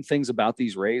start reading things about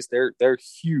these Rays, they're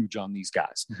huge on these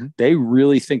guys. Mm-hmm. They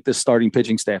really think the starting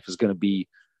pitching staff is going to be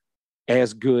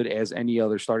as good as any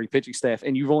other starting pitching staff.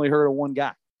 And you've only heard of one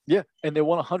guy. Yeah. And they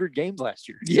won 100 games last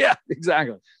year. Yeah,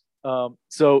 exactly.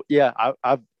 So yeah,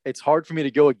 it's hard for me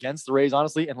to go against the Rays,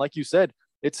 honestly. And like you said,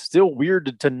 it's still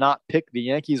weird to not pick the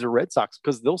Yankees or Red Sox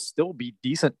because they'll still be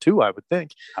decent too, I would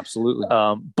think. Absolutely.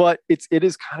 But it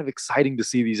is kind of exciting to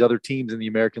see these other teams in the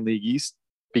American League East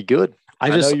be good. I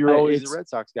know you're always a Red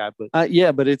Sox guy, but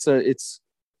but it's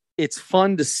it's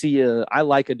fun to see I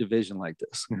like a division like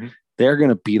this. Mm-hmm. They're going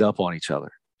to beat up on each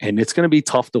other, and it's going to be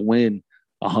tough to win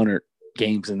 100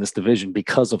 games in this division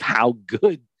because of how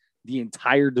good the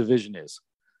entire division is.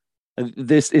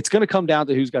 It's going to come down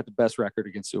to who's got the best record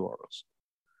against the Orioles.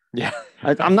 Yeah,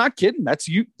 I'm not kidding. That's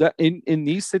you. In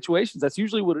these situations, that's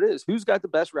usually what it is. Who's got the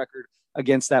best record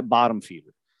against that bottom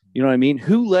feeder? You know what I mean?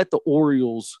 Who let the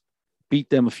Orioles beat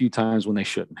them a few times when they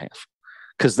shouldn't have?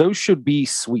 Because those should be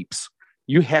sweeps.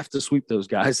 You have to sweep those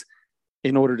guys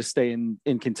in order to stay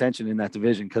in contention in that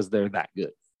division because they're that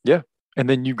good. Yeah. And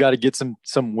then you've got to get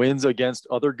some wins against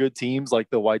other good teams like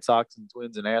the White Sox and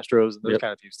Twins and Astros and those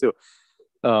kind of teams too.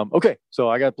 Okay, so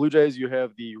I got Blue Jays. You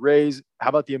have the Rays. How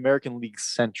about the American League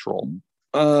Central?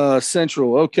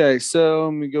 Central. Okay, so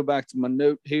let me go back to my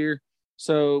note here.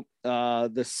 So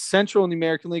the Central in the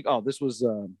American League. Oh, this was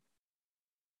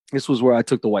where I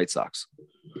took the White Sox.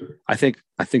 I think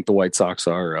the White Sox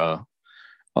are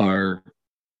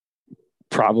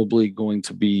probably going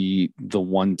to be the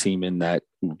one team in that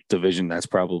division that's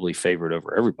probably favored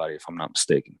over everybody, if I'm not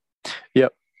mistaken.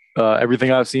 Yep.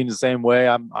 Everything I've seen the same way.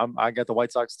 I got the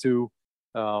White Sox too.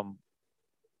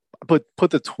 Put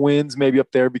the Twins maybe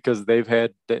up there because they've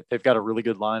got a really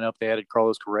good lineup. They added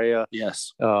Carlos Correa.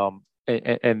 Yes.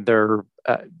 And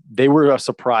they were a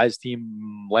surprise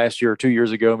team last year or 2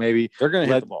 years ago. Maybe they're going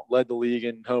to hit the ball. Led the league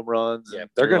in home runs. Yeah,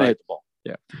 they're going to hit the ball.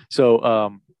 Yeah.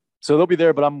 So they'll be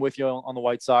there, but I'm with you on the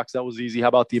White Sox. That was easy. How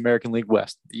about the American League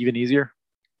West? Even easier?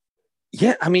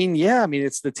 Yeah. I mean,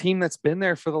 it's the team that's been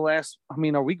there for the last,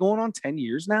 are we going on 10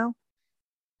 years now?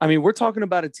 We're talking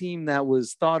about a team that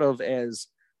was thought of as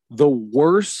the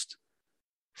worst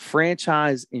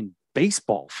franchise in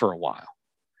baseball for a while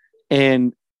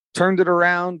and turned it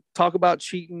around. Talk about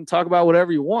cheating, talk about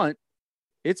whatever you want.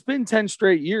 It's been 10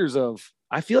 straight years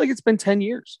I feel like it's been 10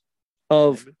 years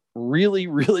of really,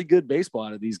 really good baseball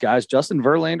out of these guys. Justin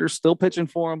Verlander's still pitching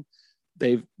for them.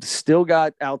 They've still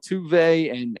got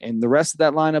Altuve and the rest of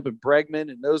that lineup and Bregman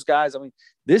and those guys.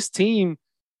 This team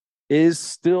is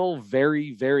still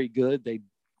very, very good. They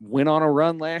went on a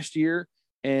run last year,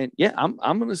 and yeah, I'm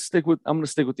going to stick with I'm going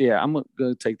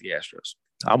to take the Astros.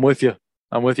 I'm with you.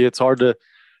 It's hard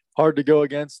to go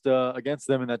against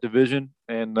them in that division,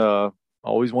 and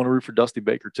always want to root for Dusty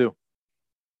Baker too.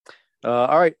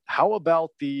 All right. How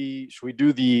about should we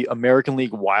do the American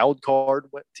League wild card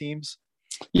teams?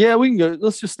 Yeah, we can go.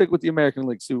 Let's just stick with the American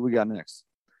League. See what we got next.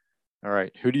 All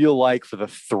right. Who do you like for the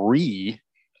 3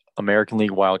 American League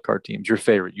wild card teams? Your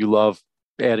favorite? You love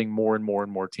adding more and more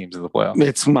and more teams to the playoffs.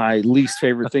 It's my least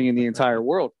favorite thing in the entire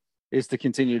world is to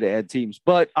continue to add teams.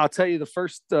 But I'll tell you the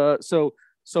first. So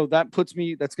that's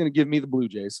going to give me the Blue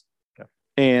Jays, okay.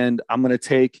 And I'm going to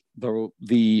take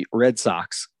the Red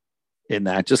Sox in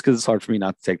that just because it's hard for me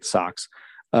not to take the Sox.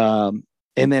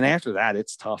 And then after that,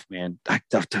 it's tough, man.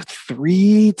 The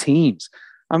 3 teams.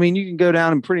 You can go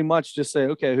down and pretty much just say,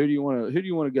 okay, who do you want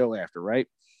to go after, right?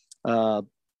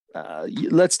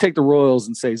 Let's take the Royals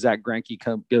and say Zach Greinke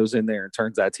goes in there and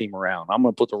turns that team around. I'm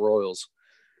going to put the Royals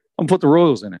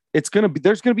in it.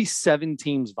 There's going to be 7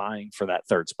 teams vying for that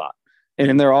 3rd spot.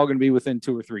 And they're all going to be within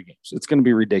 2 or 3 games. It's going to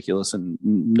be ridiculous. And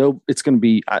it's going to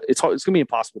be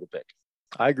impossible to pick.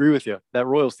 I agree with you. That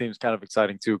Royals team is kind of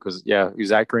exciting too, because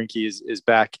Zach Greinke is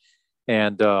back,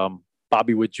 and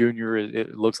Bobby Witt Jr.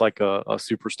 It looks like a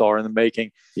superstar in the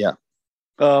making. Yeah.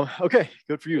 Okay,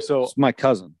 good for you. So it's my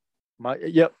cousin.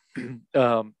 Cousin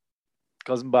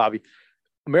Bobby.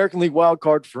 American League wild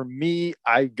card for me,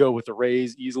 I go with the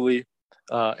Rays easily,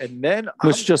 and then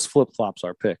let's just flip flops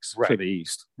our picks for the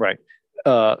East. Right.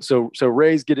 So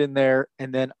Rays get in there,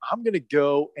 and then I'm gonna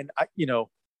go and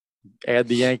add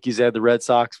the Yankees, add the Red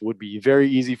Sox would be very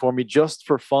easy for me. Just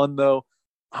for fun, though,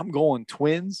 I'm going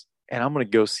Twins, and I'm going to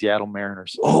go Seattle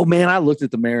Mariners. Oh, man, I looked at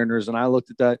the Mariners, and I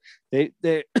looked at that. They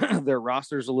their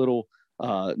roster's a little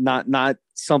not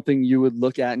something you would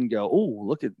look at and go, oh,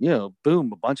 look at,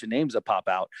 boom, a bunch of names that pop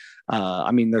out.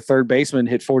 Their third baseman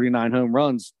hit 49 home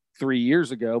runs 3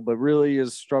 years ago, but really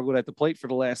has struggled at the plate for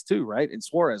the last 2, right? And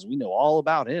Suarez, we know all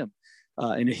about him.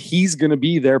 And he's going to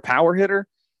be their power hitter.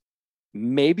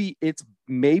 Maybe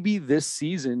this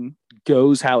season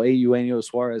goes how Eugenio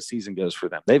Suarez season goes for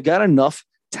them. They've got enough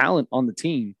talent on the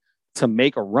team to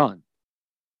make a run.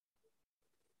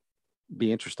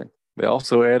 Be interesting. They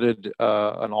also added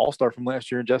an all-star from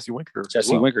last year in Jesse Winker.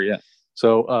 Winker, yeah.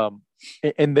 So,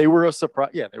 and they were a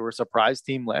surprise. Yeah, they were a surprise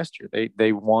team last year.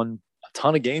 They won a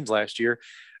ton of games last year,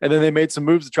 and then they made some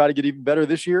moves to try to get even better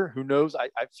this year. Who knows? I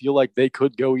feel like they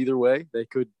could go either way. They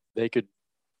could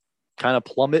kind of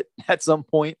plummet at some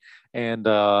point and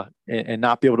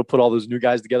not be able to put all those new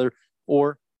guys together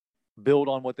or build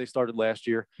on what they started last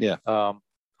year. Yeah.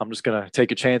 I'm just going to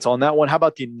take a chance on that one. How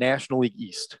about the National League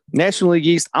East? National League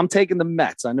East, I'm taking the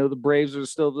Mets. I know the Braves are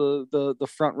still the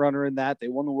front runner in that. They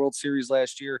won the World Series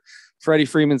last year. Freddie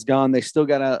Freeman's gone. They still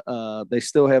they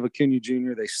still have Acuna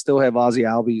Jr. They still have Ozzie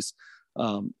Albies.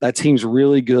 That team's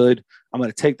really good. I'm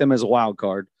going to take them as a wild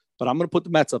card, but I'm going to put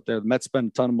the Mets up there. The Mets spent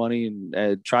a ton of money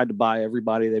and tried to buy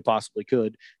everybody they possibly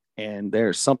could. And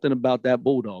there's something about that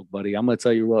Bulldog, buddy. I'm going to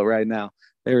tell you what right now.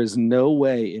 There is no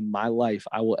way in my life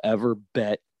I will ever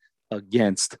bet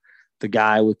against the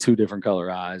guy with two different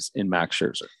color eyes in Max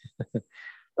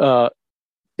Scherzer.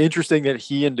 Interesting that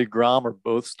he and DeGrom are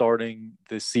both starting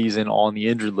this season on the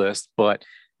injured list, but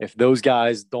if those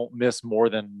guys don't miss more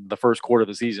than the first quarter of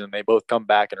the season, they both come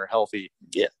back and are healthy.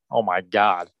 Yeah. Oh my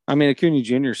God. I mean, Acuna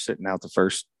Jr. is sitting out the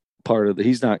first part of I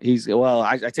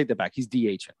take that back. He's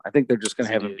DH. I think they're just going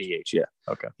to have him DH. Yeah.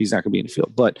 Okay. He's not going to be in the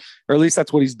field, or at least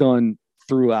that's what he's done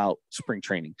throughout spring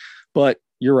training. But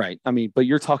you're right. I mean, but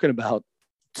you're talking about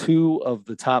two of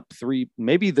the top three,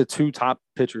 maybe the two top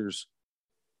pitchers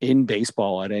in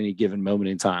baseball at any given moment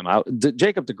in time.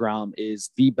 Jacob DeGrom is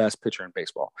the best pitcher in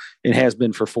baseball. It has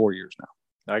been for 4 years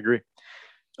now. I agree.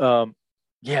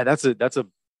 Yeah, that's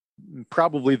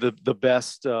probably the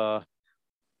best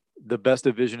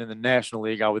division in the National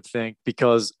League, I would think,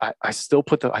 because I still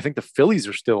I think the Phillies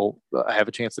are still have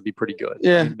a chance to be pretty good.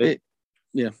 Yeah. I mean,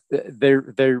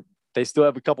 they still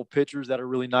have a couple pitchers that are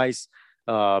really nice.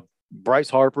 Bryce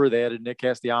Harper, they added Nick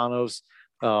Castellanos.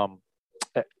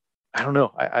 I don't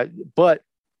know. But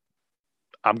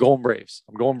I'm going Braves.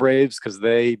 I'm going Braves because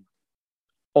they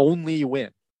only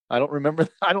win. I don't remember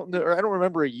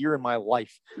a year in my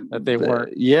life that they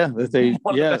weren't. The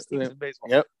teams in baseball.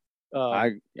 Yep.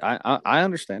 I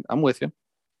understand. I'm with you.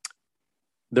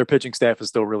 Their pitching staff is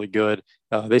still really good.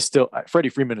 Freddie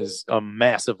Freeman is a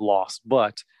massive loss,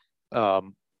 but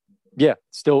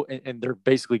still, and they're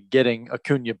basically getting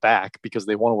Acuna back because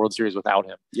they won a World Series without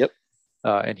him. Yep.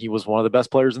 And he was one of the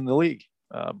best players in the league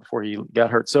before he got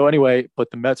hurt. So anyway, but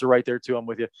the Mets are right there too. I'm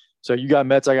with you. So you got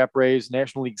Mets, I got Braves.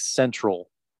 National League Central.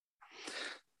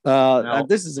 Now,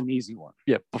 this is an easy one.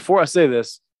 Yeah. Before I say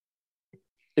this,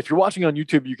 if you're watching on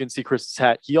YouTube, you can see Chris's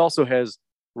hat. He also has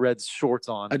Reds shorts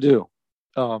on. I do.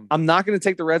 I'm not going to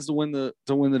take the Reds to win the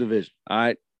division. All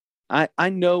right. I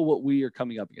know what we are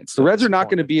coming up against. The Reds are not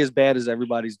going to be as bad as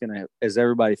everybody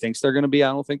thinks they're going to be.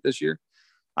 I don't think this year.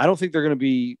 I don't think they're going to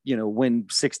be, win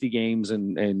 60 games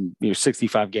and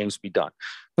 65 games to be done.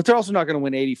 But they're also not going to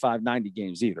win 85, 90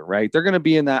 games either, right? They're going to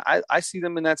be in that. I see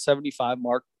them in that 75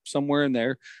 mark somewhere in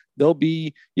there. They'll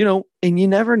be, and you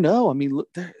never know. I mean, look,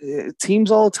 teams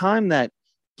all the time that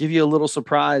give you a little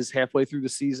surprise halfway through the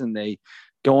season. They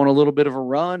go on a little bit of a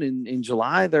run in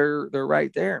July. They're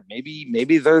right there.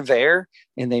 Maybe they're there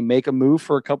and they make a move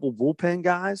for a couple bullpen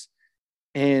guys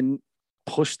and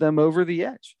push them over the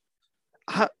edge.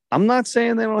 I'm not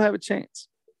saying they don't have a chance,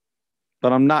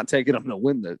 but I'm not taking them to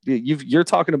win you're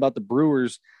talking about the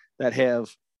Brewers that have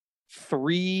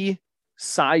 3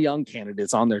 Cy Young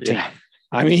candidates on their team. Yeah.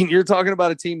 I mean, you're talking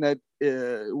about a team that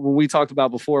when we talked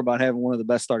about before about having one of the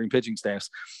best starting pitching staffs,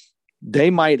 they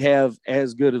might have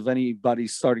as good as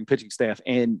anybody's starting pitching staff,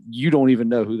 and you don't even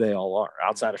know who they all are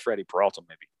outside of Freddie Peralta,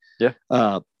 maybe.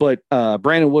 Yeah. But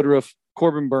Brandon Woodruff,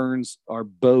 Corbin Burns are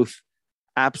both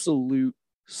absolute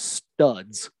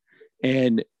studs,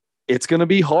 and it's going to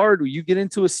be hard when you get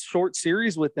into a short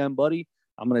series with them, buddy.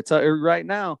 I'm going to tell you right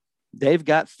now, they've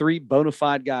got 3 bona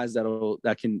fide guys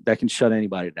that can shut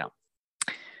anybody down.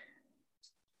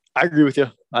 I agree with you.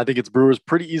 I think it's Brewers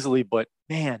pretty easily, but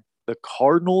man, the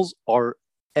Cardinals are,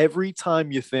 every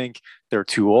time you think they're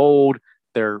too old,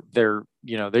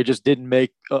 they just didn't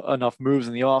make enough moves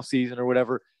in the offseason or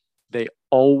whatever. They're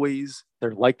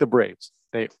like the Braves.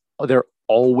 They're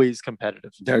always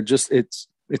competitive. They're just, it's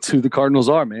who the Cardinals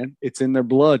are, man. It's in their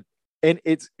blood. And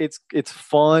it's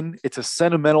fun. It's a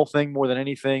sentimental thing more than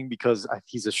anything because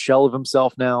he's a shell of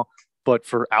himself now. But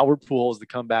for Albert Pujols to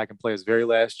come back and play his very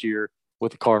last year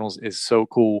with the Cardinals is so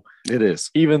cool. It is.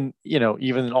 Even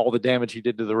all the damage he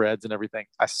did to the Reds and everything,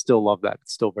 I still love that.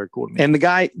 It's still very cool to me. And the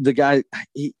guy,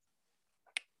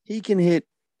 he can hit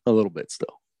a little bit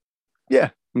still. Yeah.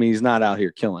 I mean, he's not out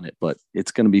here killing it, but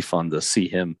it's going to be fun to see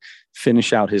him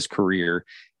finish out his career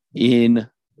in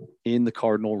the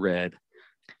Cardinal red.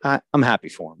 I'm happy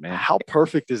for him, man. How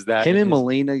perfect is that? Him and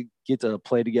Molina get to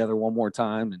play together one more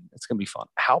time, and it's going to be fun.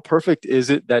 How perfect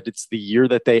is it that it's the year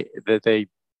that they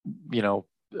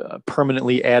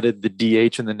permanently added the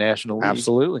DH in the National League?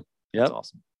 Absolutely. Yep. That's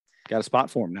awesome. Got a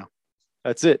spot for him now.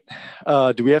 That's it.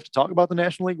 Do we have to talk about the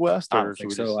National League West? Or I don't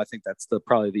think so. I think that's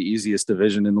probably the easiest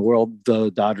division in the world. The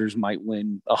Dodgers might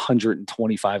win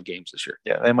 125 games this year.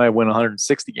 Yeah, they might win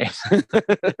 160 games.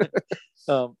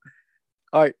 All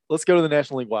right, let's go to the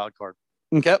National League wild card.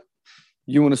 Okay.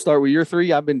 You want to start with your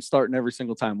three? I've been starting every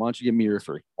single time. Why don't you give me your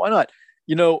three? Why not?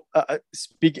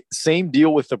 Same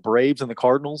deal with the Braves and the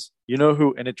Cardinals. You know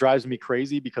who, and it drives me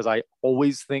crazy because I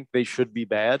always think they should be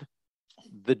bad.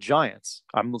 The Giants.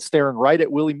 I'm staring right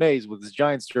at Willie Mays with his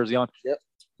Giants jersey on. Yep.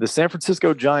 The San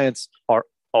Francisco Giants are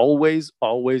always,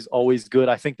 always, always good.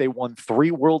 I think they won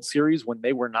 3 World Series when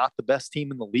they were not the best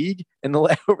team in the league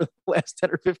over the last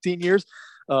 10 or 15 years.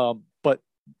 But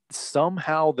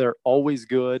somehow they're always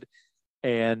good,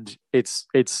 and it's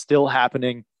still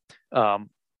happening. And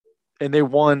they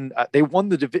won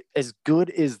the as good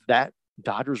as that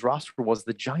Dodgers roster was.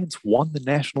 The Giants won the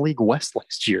National League West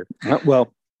last year.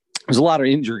 Well, there's a lot of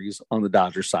injuries on the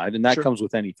Dodgers side, and that comes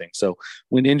with anything. So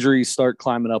when injuries start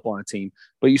climbing up on a team,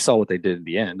 but you saw what they did in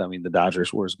the end. I mean, the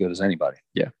Dodgers were as good as anybody.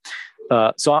 Yeah.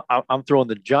 So I'm throwing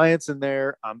the Giants in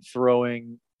there. I'm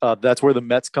throwing that's where the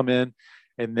Mets come in.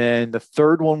 And then the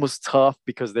third one was tough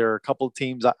because there are a couple of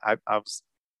teams I was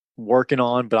working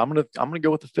on, but I'm gonna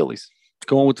go with the Phillies.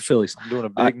 Going with the Phillies. I'm doing a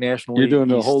big National League. You're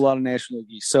doing East. a whole lot of National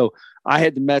League East. So I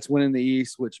had the Mets winning the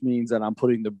East, which means that I'm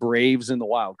putting the Braves in the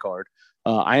wild card.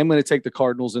 I am going to take the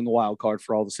Cardinals in the wild card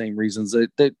for all the same reasons.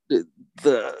 The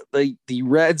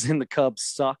Reds and the Cubs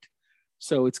suck,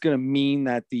 so it's going to mean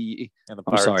that the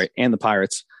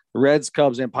Pirates, the Reds,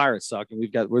 Cubs, and Pirates suck, and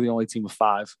we're the only team of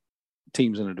 5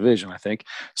 teams in the division, I think.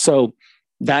 So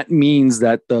that means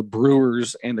that the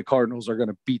Brewers and the Cardinals are going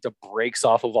to beat the brakes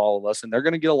off of all of us, and they're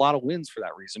going to get a lot of wins for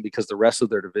that reason because the rest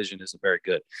of their division isn't very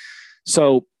good.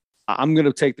 So I'm going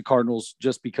to take the Cardinals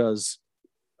just because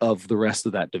of the rest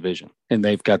of that division, and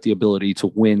they've got the ability to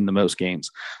win the most games.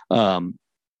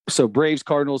 So Braves,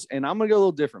 Cardinals, and I'm gonna go a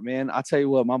little different, man. I tell you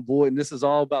what, my boy, and this is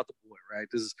all about the boy, right?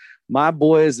 My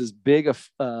boy is as big a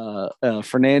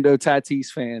Fernando Tatis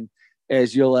fan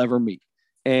as you'll ever meet,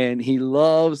 and he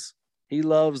loves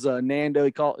Nando.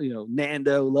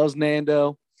 Nando loves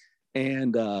Nando,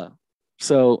 and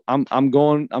so I'm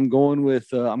going to go with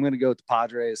the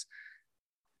Padres,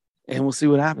 and we'll see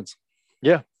what happens.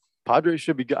 Yeah. Padres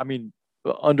should be good. I mean,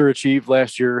 underachieved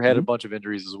last year, had a bunch of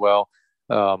injuries as well.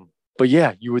 But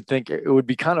yeah, you would think it would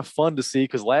be kind of fun to see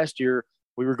because last year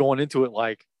we were going into it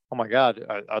like, oh my God,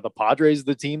 are the Padres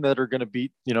the team that are going to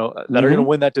beat, that are going to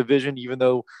win that division, even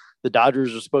though the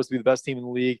Dodgers are supposed to be the best team in the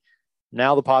league.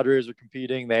 Now the Padres are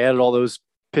competing. They added all those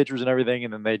pitchers and everything,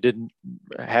 and then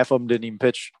half of them didn't even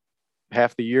pitch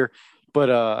half the year.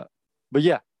 But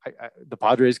yeah, the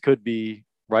Padres could be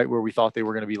right where we thought they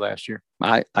were going to be last year.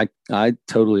 I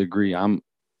totally agree.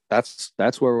 That's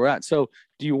where we're at. So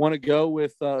do you want to go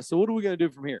with, so what are we going to do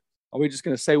from here? Are we just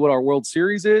going to say what our World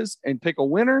Series is and pick a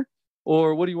winner,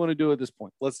 or what do you want to do at this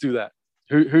point? Let's do that.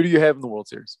 Who do you have in the World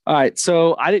Series? All right.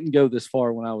 So I didn't go this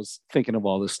far when I was thinking of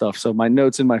all this stuff. So my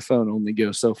notes in my phone only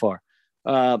go so far.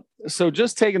 So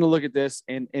just taking a look at this,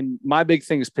 and my big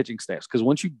thing is pitching staffs. Because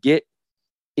once you get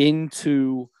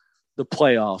into the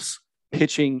playoffs,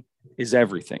 pitching is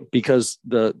everything because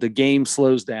the game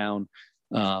slows down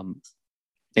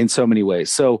in so many ways.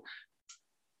 So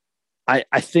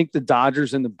I think the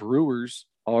Dodgers and the Brewers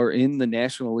are in the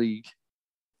National League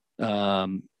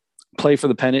play for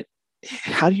the pennant.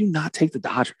 How do you not take the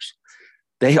Dodgers?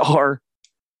 They are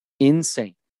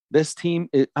insane. This team,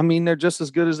 they're just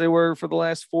as good as they were for the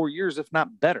last 4 years, if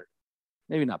not better.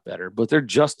 Maybe not better, but they're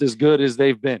just as good as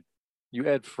they've been. You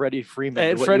add Freddie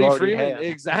Freeman.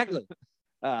 Exactly.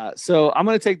 So I'm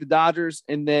going to take the Dodgers,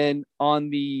 and then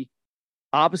on the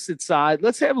opposite side,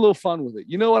 let's have a little fun with it.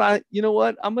 You know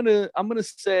what? I'm going to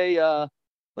say,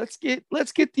 let's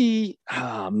get the,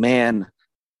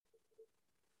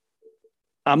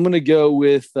 I'm going to go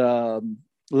with,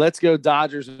 let's go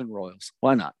Dodgers and Royals.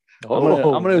 Why not? I'm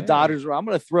going to go Dodgers. I'm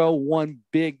going to throw one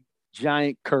big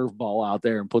giant curveball out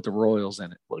there and put the Royals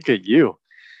in it. Look at you.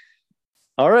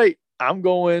 All right. I'm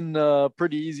going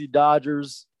pretty easy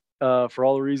Dodgers for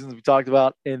all the reasons we talked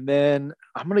about. And then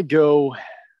I'm going to go,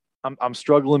 I'm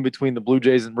struggling between the Blue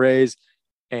Jays and Rays.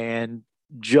 And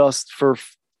just for,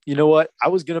 you know what? I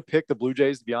was going to pick the Blue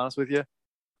Jays, to be honest with you.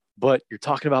 But you're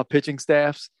talking about pitching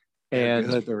staffs. And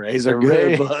the Rays are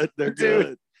good, but they're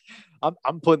good.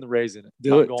 I'm putting the Rays in it.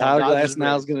 Do it. Tyler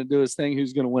Glasnow is going to do his thing.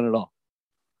 Who's going to win it all?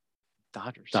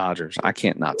 Dodgers. I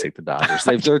can't not take the Dodgers.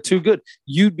 They're too good.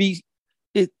 You'd be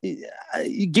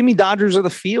give me Dodgers or the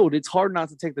field. It's hard not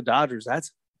to take the Dodgers.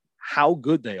 That's how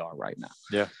good they are right now.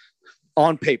 Yeah.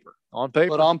 On paper.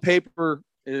 But on paper,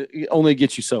 it only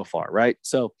gets you so far, right?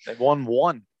 So they've won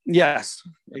one. Yes,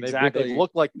 And exactly. They've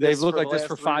looked like this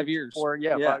for 5 years. 5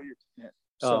 years. Yeah.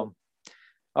 So,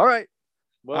 all right.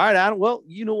 Well, all right, Adam. Well,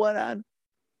 you know what, Adam?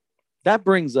 That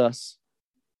brings us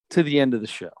to the end of the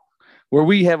show, where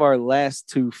we have our last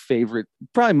two favorite,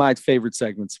 probably my favorite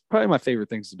segments, probably my favorite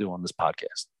things to do on this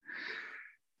podcast.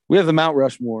 We have the Mount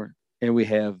Rushmore and we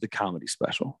have the comedy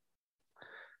special.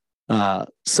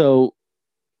 So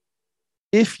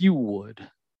if you would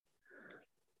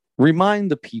remind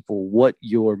the people what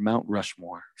your Mount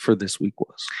Rushmore for this week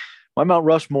was. My Mount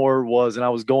Rushmore was, and I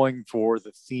was going for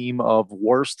the theme of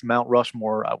worst Mount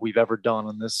Rushmore we've ever done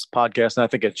on this podcast, and I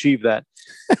think I achieved that.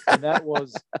 And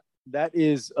that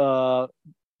is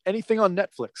anything on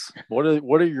Netflix.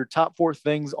 What are your top 4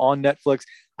 things on Netflix?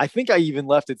 I think I even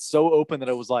left it so open that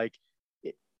it was like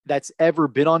that's ever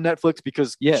been on Netflix,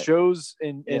 because shows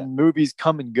and movies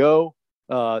come and go.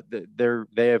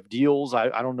 They have deals.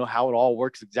 I don't know how it all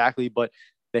works exactly, but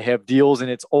they have deals,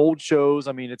 and it's old shows.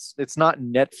 I mean, it's not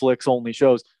Netflix only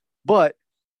shows, but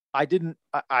I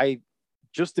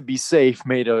just to be safe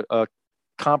made a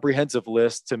comprehensive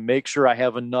list to make sure I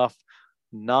have enough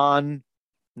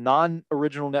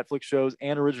non-original Netflix shows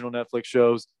and original Netflix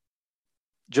shows,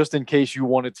 just in case you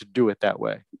wanted to do it that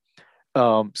way.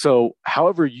 So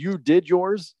however you did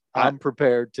yours, I'm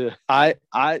prepared to. I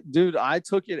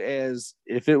took it as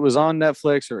if it was on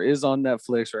Netflix or is on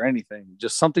Netflix or anything,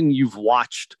 just something you've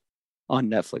watched on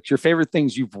Netflix. Your favorite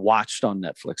things you've watched on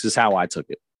Netflix is how I took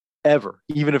it. Ever,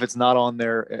 even if it's not on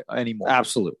there anymore.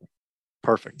 Absolutely.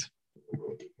 Perfect.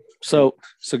 So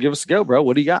give us a go, bro.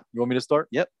 What do you got? You want me to start?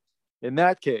 Yep. In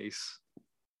that case,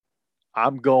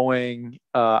 I'm going.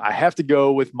 I have to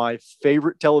go with my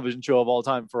favorite television show of all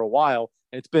time for a while.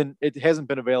 It hasn't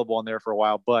been available on there for a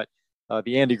while, but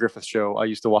the Andy Griffith Show I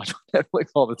used to watch on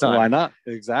Netflix all the time. Why not?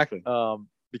 Exactly.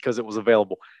 Because it was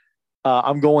available.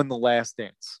 I'm going The Last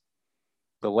Dance.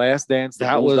 The Last Dance.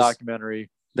 That was documentary.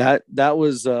 That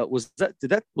was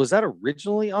that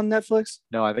originally on Netflix?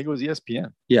 No, I think it was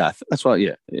ESPN. Yeah, that's what.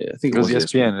 Yeah, I think it was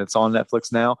ESPN. It's on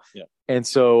Netflix now. Yeah, and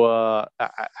so I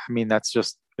mean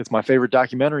it's my favorite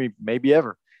documentary maybe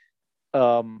ever.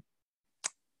 I'm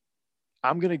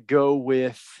going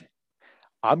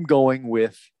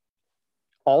with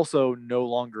also no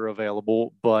longer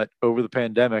available, but over the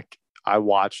pandemic I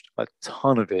watched a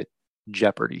ton of it.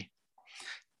 Jeopardy.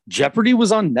 Jeopardy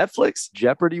was on Netflix?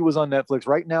 Jeopardy was on Netflix.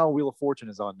 Right now, Wheel of Fortune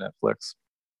is on Netflix.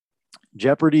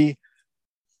 Jeopardy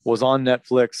was on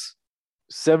Netflix,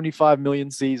 75 million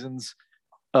seasons.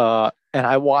 And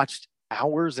I watched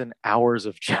hours and hours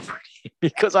of Jeopardy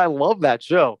because I love that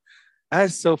show.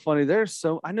 That's so funny.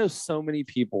 I know so many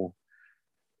people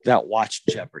that watch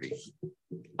Jeopardy.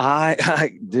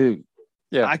 I do.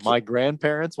 Yeah, my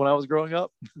grandparents when I was growing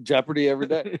up, Jeopardy every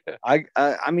day. Yeah.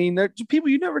 I mean, they're people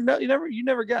you never know, you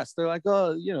never guess. They're like,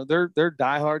 oh, they're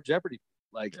diehard Jeopardy.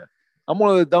 Like, I'm one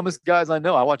of the dumbest guys I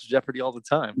know. I watch Jeopardy all the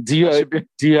time. Do you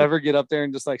ever get up there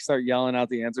and just like start yelling out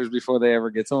the answers before they ever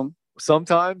get to them?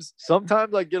 Sometimes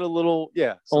I get a little,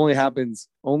 Only happens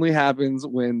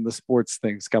when the sports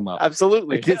things come up.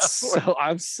 Absolutely.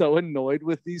 I'm so annoyed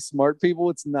with these smart people.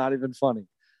 It's not even funny.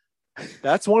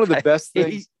 That's one of the best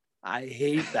things. I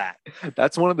hate that.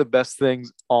 That's one of the best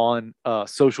things on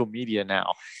social media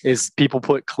now is people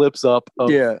put clips up of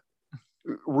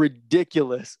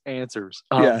ridiculous answers.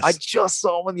 Yes. I just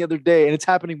saw one the other day, and it's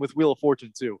happening with Wheel of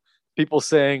Fortune too. People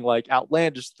saying like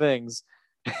outlandish things.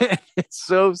 It's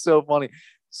so funny.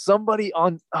 Somebody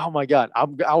on, oh my God,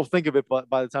 I'll think of it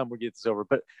by the time we get this over.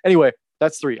 But anyway,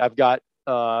 that's 3. I've got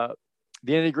the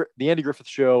Andy Griffith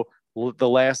Show, The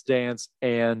Last Dance,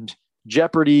 and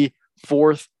Jeopardy.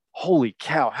 4th. Holy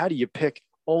cow! How do you pick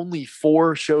only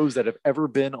 4 shows that have ever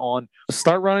been on?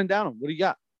 Start running down them. What do you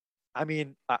got? I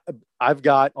mean, I've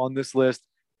got on this list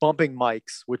Bumping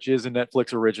Mics, which is a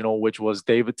Netflix original, which was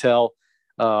Dave Attell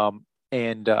and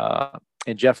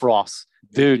Jeff Ross.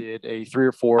 Dude, did a 3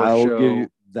 or 4 I'll show. give you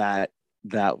that.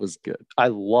 That was good. I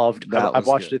loved that. I've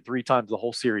watched it 3 times, the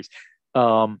whole series.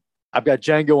 I've got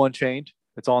Django Unchained.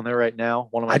 It's on there right now.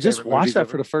 I just watched that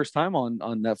for the first time on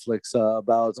Netflix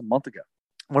about a month ago.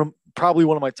 Probably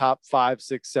one of my top 5,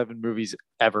 6, 7 movies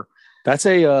ever. That's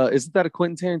isn't that a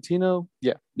Quentin Tarantino?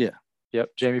 Yeah. Yep.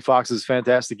 Jamie Foxx is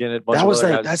fantastic in it.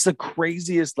 That's the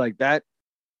craziest. Like that.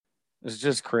 It's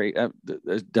just crazy.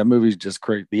 That movie's just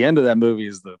crazy. The end of that movie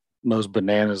is the most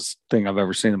bananas thing I've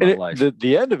ever seen in my life.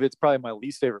 The end of it's probably my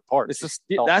least favorite part.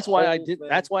 That's why I didn't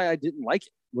like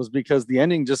it, was because the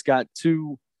ending just got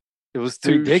too. It was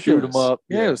too ridiculous. Shoot 'em up.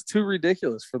 Yeah, it was too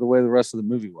ridiculous for the way the rest of the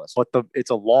movie was. But it's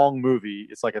a long movie.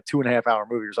 It's like a 2.5 hour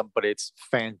movie or something, but it's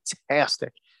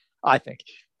fantastic, I think.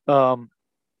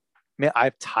 Man, I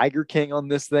have Tiger King on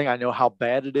this thing. I know how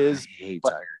bad it is. I hate but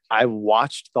Tiger King. I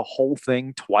watched the whole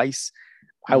thing twice.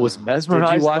 I was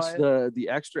mesmerized. Did you watch by it. the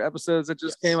extra episodes that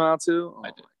just came out too? I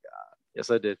did. Yes,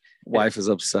 I did. Wife is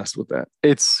obsessed with that.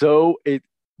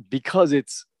 Because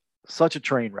it's such a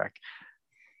train wreck.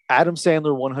 Adam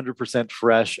Sandler 100%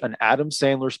 fresh, an Adam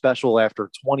Sandler special after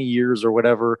 20 years or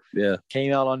whatever. Yeah.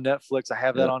 Came out on Netflix. I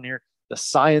have that on here. The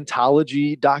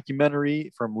Scientology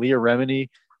documentary from Leah Remini.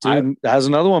 Dude, that's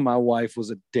another one my wife was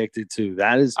addicted to.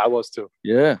 I was too.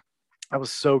 Yeah. That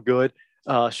was so good.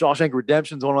 Shawshank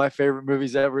Redemption is one of my favorite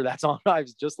movies ever. That's on. I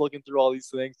was just looking through all these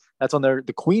things. That's on there.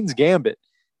 The Queen's Gambit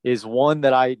is one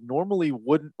that I normally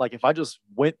wouldn't like. If I just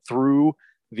went through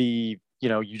you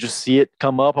just see it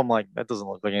come up. I'm like, that doesn't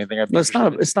look like anything.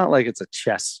 It's not like it's a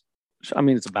chess. I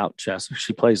mean, it's about chess.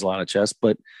 She plays a lot of chess,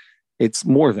 but it's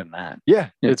more than that. Yeah.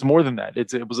 It's more than that.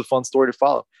 It was a fun story to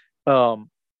follow.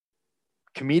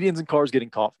 Comedians in Cars Getting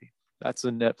Coffee. That's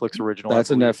a Netflix original. That's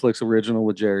a Netflix original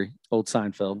with Jerry, old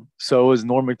Seinfeld. So is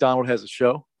Norm Macdonald has a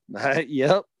show.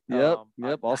 Yep.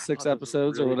 All 6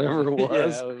 episodes or whatever it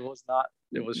was. Yeah, it was not.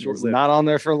 It was short. Not on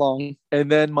there for long.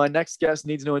 And then my next guest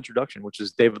needs no introduction, which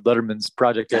is David Letterman's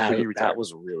project after he retired. That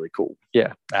was really cool.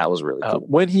 Yeah, that was really cool.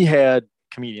 When he had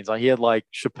comedians, he had like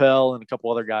Chappelle and a couple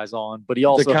other guys on, but he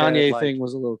also the Kanye had, thing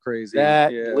was a little crazy.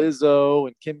 That Lizzo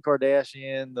and Kim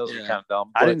Kardashian, those were kind of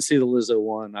dumb. I didn't see the Lizzo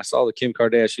one. I saw the Kim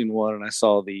Kardashian one, and I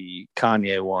saw the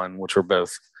Kanye one, which were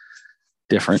both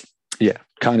different. Yeah,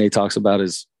 Kanye talks about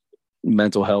his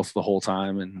mental health the whole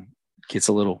time and gets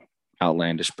a little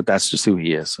outlandish, but that's just who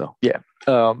he is. So yeah.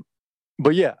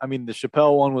 But yeah, I mean, the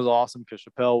Chappelle one was awesome because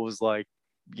Chappelle was like,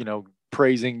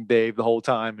 praising Dave the whole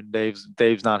time, and David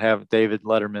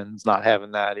Letterman's not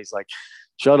having that. He's like,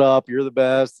 shut up, you're the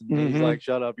best. And he's like,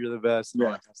 shut up, you're the best. And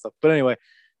all that kind of stuff. But anyway,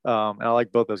 and I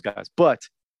like both those guys. But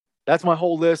that's my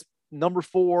whole list. Number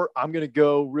 4, I'm gonna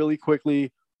go really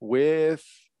quickly with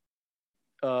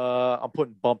I'm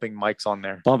putting Bumping Mics on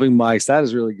there. Bumping Mics, that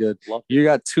is really good. You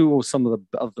got two of some of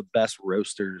the best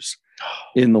roasters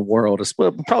in the world.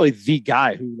 Probably the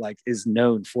guy who is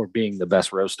known for being the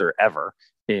best roaster ever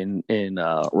in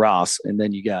Ross. And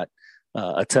then you got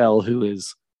Attell, who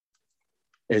is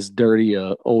as dirty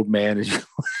a old man as you.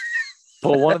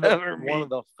 But one of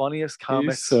the funniest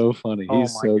comics. He's so funny.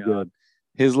 He's so good.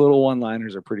 His little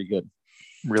one-liners are pretty good.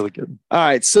 Really good. All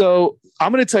right. So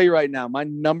I'm going to tell you right now, my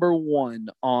number 1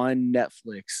 on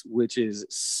Netflix, which is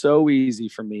so easy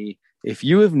for me. If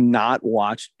you have not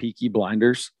watched Peaky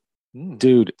Blinders,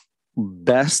 dude,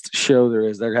 best show there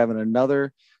is. They're having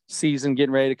another season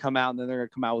getting ready to come out, and then they're going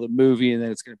to come out with a movie, and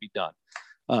then it's going to be done.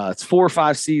 It's 4 or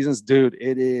 5 seasons, dude.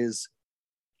 It is.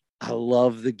 I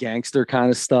love the gangster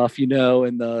kind of stuff,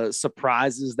 and the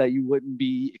surprises that you wouldn't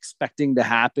be expecting to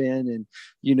happen. And,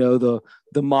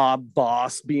 the mob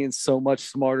boss being so much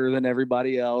smarter than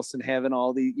everybody else and having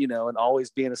all the, and always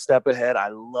being a step ahead. I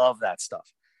love that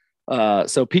stuff.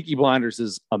 So Peaky Blinders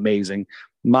is amazing.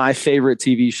 My favorite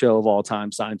TV show of all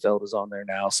time, Seinfeld, is on there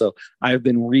now. So I have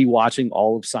been rewatching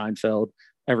all of Seinfeld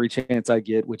every chance I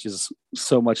get, which is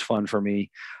so much fun for me.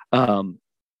 So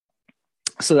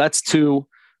that's 2.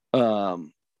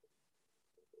 And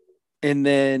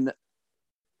then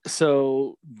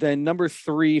number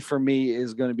 3 for me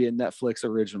is going to be a Netflix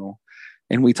original.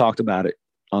 And we talked about it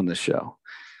on the show.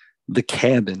 The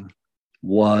Cabin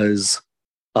was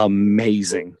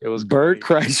amazing. It was Bert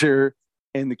Kreischer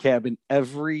in The Cabin.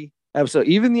 Every episode,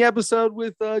 even the episode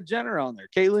with Jenner on there,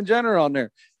 Caitlyn Jenner on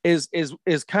there is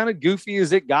kind of goofy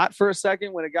as it got for a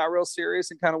second when it got real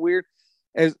serious and kind of weird.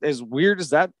 As weird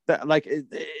as that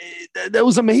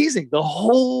was amazing. The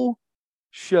whole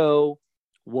show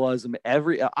was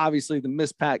obviously the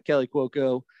Miss Pat Kelly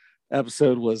Cuoco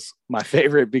episode was my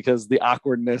favorite because the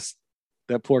awkwardness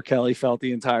that poor Kelly felt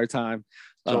the entire time.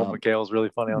 Joel McHale's really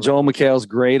funny. Joel McHale's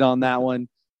great on that one.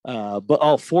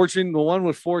 But Fortune, the one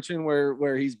with Fortune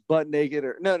where he's butt naked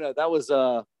that was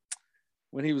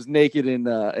when he was naked and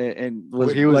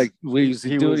was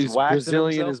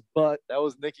Brazilian his butt. That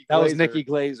was Nikki Glaser. That was Nikki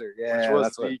Glaser. Yeah, which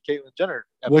was the Caitlyn Jenner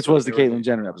episode. Which was the Caitlyn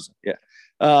Jenner episode. Yeah.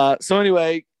 So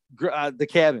anyway, The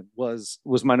Cabin was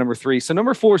my number 3. So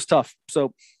number 4 is tough.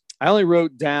 So I only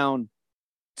wrote down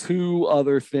 2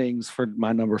 other things for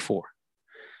my number 4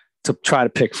 to try to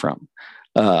pick from.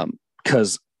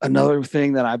 Because another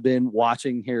thing that I've been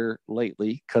watching here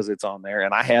lately, because it's on there,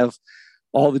 and I have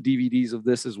all the DVDs of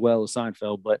this as well as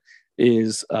Seinfeld, but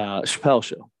is Chappelle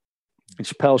Show. And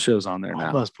Chappelle Show's on there now.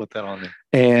 I must put that on there.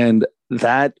 And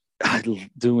that,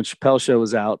 when Chappelle Show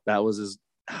was out, I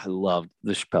loved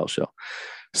the Chappelle Show.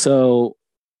 So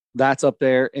that's up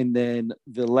there. And then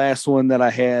the last one that I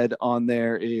had on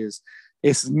there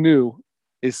it's new.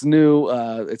 It's new.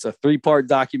 It's a 3-part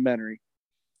documentary,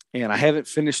 and I haven't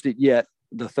finished it yet.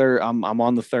 The third, I'm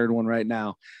on the third one right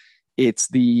now. It's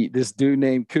this dude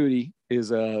named Coodie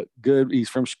is a good. He's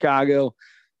from Chicago.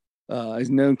 He's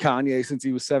known Kanye since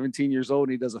he was 17 years old.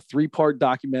 And he does a 3-part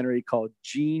documentary called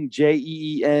Gene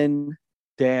Jeen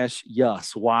 -Yuhs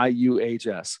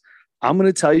Yuhs. I'm going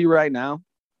to tell you right now,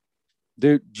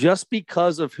 dude. Just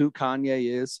because of who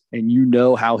Kanye is, and you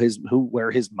know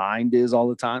where his mind is all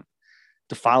the time,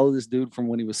 to follow this dude from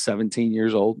when he was 17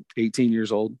 years old, 18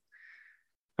 years old.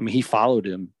 I mean, he followed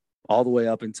him all the way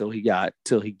up until he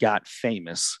got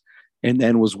famous, and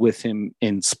then was with him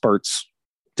in spurts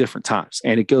different times.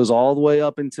 And it goes all the way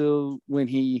up until when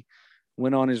he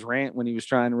went on his rant when he was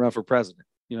trying to run for president.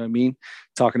 You know what I mean?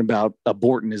 Talking about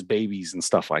aborting his babies and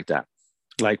stuff like that.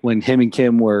 Like when him and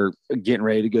Kim were getting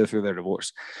ready to go through their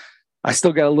divorce. I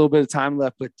still got a little bit of time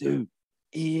left, but dude,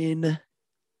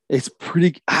 it's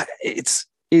pretty, it's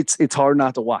hard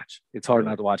not to watch. It's hard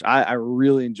not to watch. I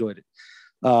really enjoyed it.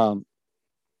 But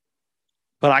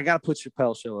I got to put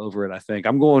Chappelle Show over it, I think.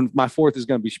 My fourth is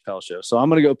going to be Chappelle Show. So I'm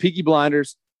going to go Peaky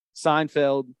Blinders,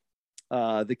 Seinfeld,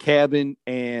 The Cabin,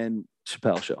 and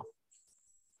Chappelle Show.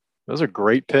 Those are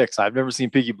great picks. I've never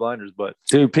seen Peaky Blinders, but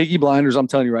dude, Peaky Blinders, I'm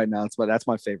telling you right now, that's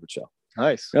my favorite show.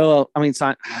 Nice. Well, I mean,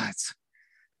 Seinfeld's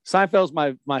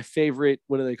my favorite.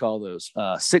 What do they call those?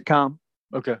 Sitcom.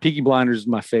 Okay. Peaky Blinders is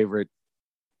my favorite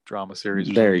drama series.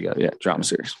 There you go. Yeah, drama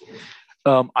series.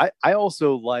 I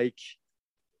also like,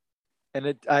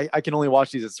 and I can only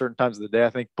watch these at certain times of the day,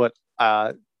 I think, but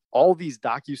all these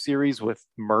docuseries with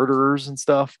murderers and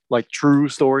stuff, like true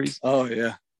stories. Oh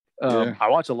yeah. I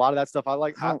watch a lot of that stuff. I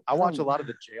watch a lot of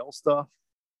the jail stuff.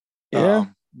 Yeah.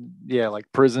 Yeah, like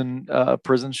prison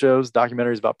shows,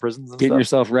 documentaries about prisons and getting stuff.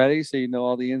 yourself ready so you know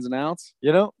all the ins and outs.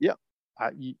 You know, yeah.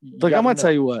 Look, I'm gonna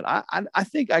tell you what. I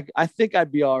think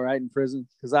I'd be all right in prison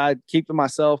because I'd keep to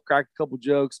myself, crack a couple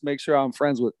jokes, make sure I'm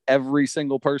friends with every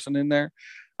single person in there.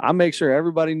 I make sure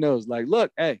everybody knows. Like,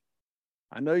 look, hey,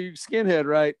 I know you skinhead,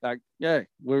 right? Like, yeah,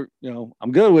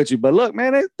 I'm good with you. But look,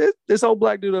 man, this old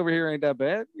black dude over here ain't that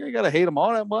bad. You ain't gotta hate him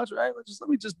all that much, right? Let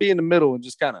me just be in the middle and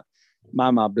just kind of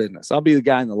mind my business. I'll be the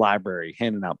guy in the library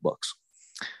handing out books.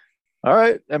 All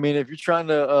right. I mean, if you're trying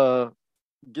to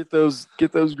get those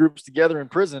groups together in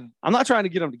prison, I'm not trying to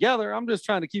get them together. I'm just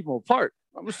trying to keep them apart.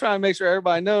 I'm just trying to make sure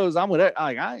everybody knows I'm with it.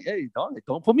 Like, hey,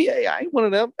 don't put me. Hey, I ain't one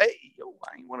of them. Hey,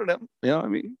 I ain't one of them. You know what I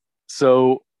mean?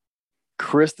 So,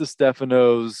 Chris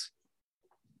Stefano's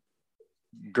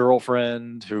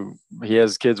girlfriend, who he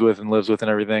has kids with and lives with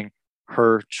and everything,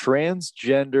 her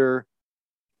transgender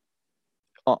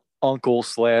uncle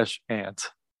 / aunt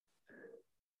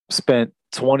spent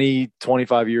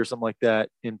 20-25 years, something like that,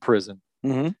 in prison.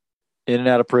 Mm-hmm. In and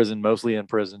out of prison, mostly in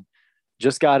prison.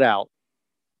 Just got out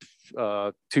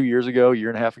 2 years ago, year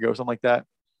and a half ago, something like that.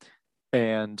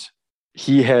 And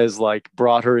he has like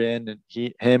brought her in, and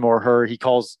him or her,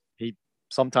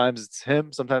 sometimes it's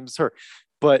him, sometimes it's her,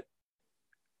 but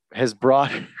has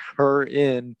brought her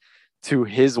in to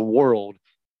his world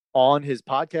on his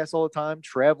podcast all the time,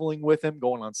 traveling with him,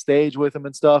 going on stage with him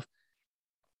and stuff.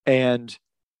 And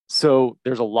so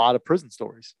there's a lot of prison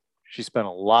stories. She spent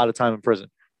a lot of time in prison.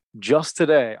 Just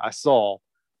today, I saw,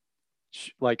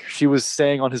 like she was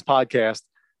saying on his podcast,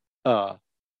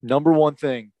 number one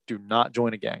thing, do not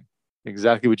join a gang.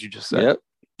 Exactly what you just said. Yep.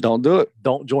 Don't do it.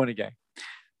 Don't join a gang.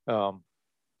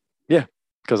 Yeah,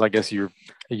 because I guess you're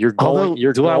going. Although,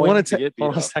 you're do going I want to take?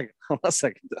 Hold on a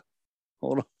second.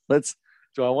 Hold on.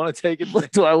 Do I want to take it?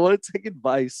 Do I want to take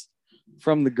advice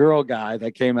from the girl guy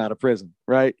that came out of prison?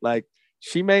 Right, like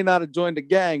she may not have joined a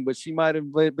gang, but she might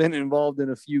have been involved in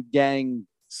a few gang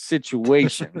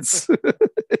situations,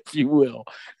 if you will.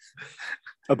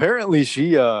 Apparently,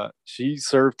 she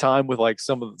served time with like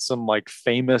some like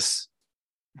famous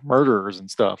murderers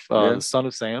and stuff. The son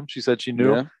of Sam, she said she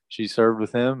knew. Yeah. She served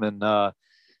with him and a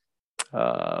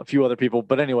few other people.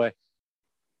 But anyway,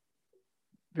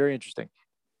 very interesting.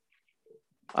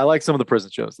 I like some of the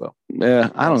prison shows, though. Yeah,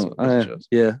 I don't.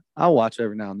 Yeah, I'll watch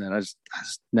every now and then. I just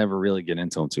never really get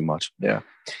into them too much. Yeah,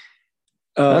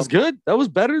 that's good. That was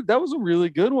better. That was a really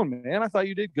good one, man. I thought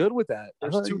you did good with that.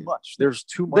 There's too much. There's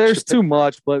too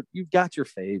much, but you've got your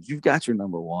faves. You've got your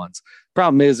number ones.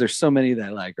 Problem is, there's so many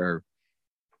that like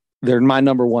they're my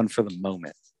number one for the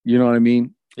moment. You know what I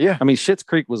mean? Yeah. I mean, Schitt's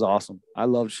Creek was awesome. I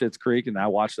loved Schitt's Creek, and I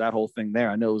watched that whole thing there.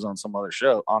 I know it was on some other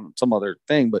show, on some other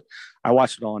thing, but I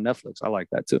watched it all on Netflix. I like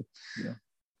that too. Yeah.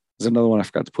 There's another one I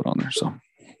forgot to put on there. So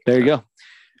there you go.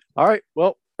 All right.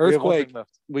 Well, Earthquake.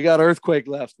 We got Earthquake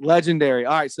left. Legendary.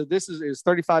 All right. So this is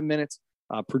 35 minutes,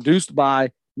 produced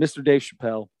by Mr. Dave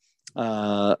Chappelle.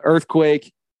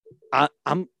 Earthquake.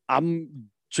 I'm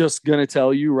just going to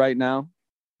tell you right now,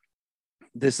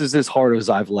 this is as hard as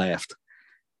I've laughed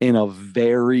in a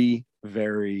very,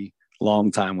 very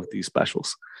long time with these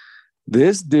specials.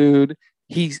 This dude,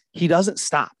 he doesn't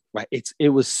stop, right? It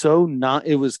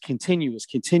was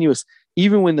continuous.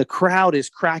 Even when the crowd is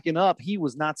cracking up, he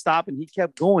was not stopping. He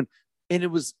kept going. And it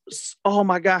was, oh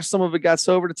my gosh, some of it got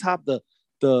so over the top.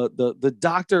 The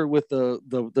doctor with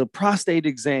the prostate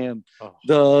exam.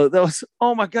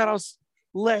 Oh my God, I was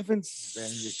laughing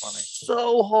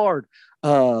so hard.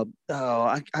 I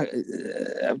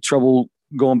have trouble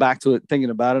going back to it, thinking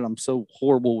about it. I'm so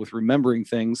horrible with remembering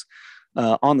things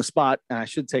on the spot, and I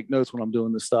should take notes when I'm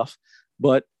doing this stuff,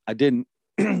 but I didn't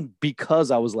because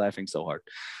I was laughing so hard.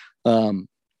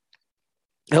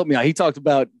 Help me out. He talked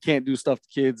about can't do stuff to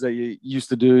kids that you used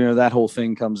to do. You know, that whole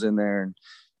thing comes in there, and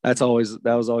that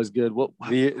was always good. What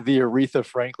the Aretha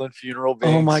Franklin funeral?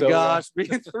 Oh my gosh,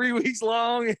 being 3 weeks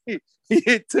long. He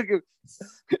took it.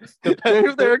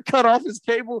 They were cut off his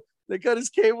cable. They cut his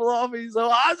cable off. He's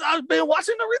like, I've been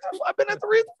watching Aretha. I've been at the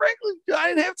Aretha Franklin. I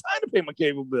didn't have time to pay my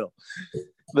cable bill.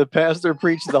 The pastor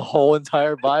preached the whole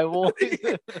entire Bible.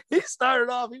 He started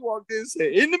off. He walked in and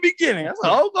said, "In the beginning." I was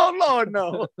like, "Oh God, Lord,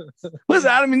 no." What does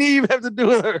Adam and Eve have to do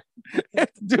with her?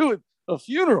 Have to do with a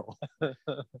funeral?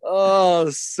 Oh,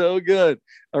 so good.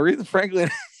 Aretha Franklin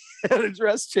had a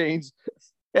dress change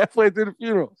halfway through the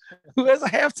funeral. Who has a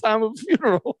halftime of a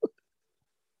funeral?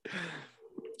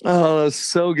 Oh,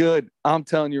 so good. I'm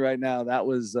telling you right now, that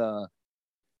was I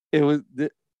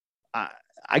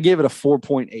gave it a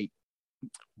 4.8.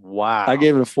 Wow. I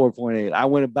gave it a 4.8. I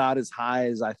went about as high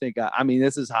as I think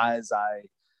this is as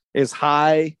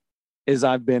high as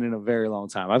I've been in a very long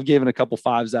time. I've given a couple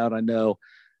fives out. I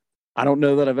don't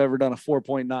know that I've ever done a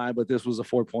 4.9, but this was a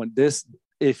 4.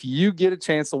 If you get a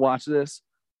chance to watch this,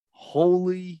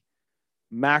 holy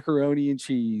macaroni and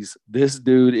cheese, this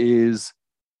dude is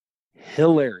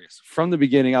hilarious. From the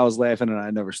beginning, I was laughing and I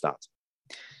never stopped.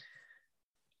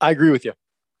 I agree with you.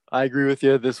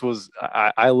 This was,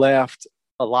 I laughed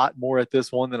a lot more at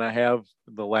this one than I have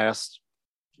the last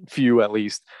few, at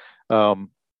least.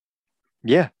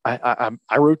 Yeah, I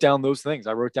wrote down those things.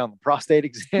 I wrote down the prostate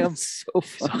exam. So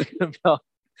funny.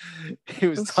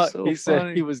 He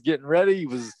said he was getting ready.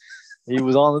 He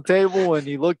was on the table and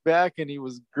he looked back and he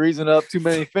was greasing up too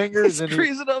many fingers. He's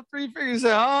greasing up 3 fingers.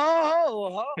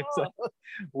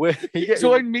 He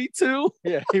joined me too.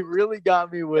 Yeah, he really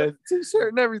got me with t-shirt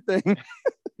and everything.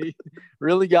 He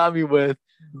really got me with,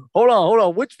 hold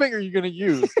on, which finger are you gonna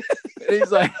use? And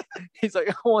he's like,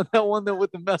 I want that one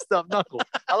with the messed up knuckle.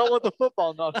 I don't want the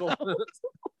football knuckle.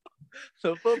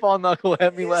 The football knuckle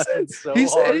had me laughing so hard. He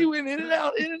said he went in and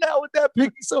out with that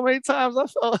pinky so many times. I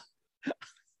felt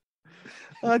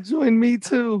I joined me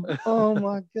too. Oh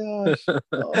my gosh.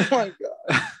 Oh my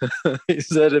God. He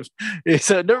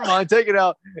said, never mind, take it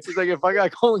out. He's like, if I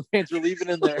got colon cancer, leave it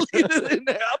in there. Leave it in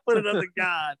there. I'll put it under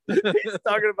God. He's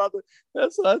talking about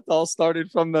that's all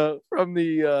started from the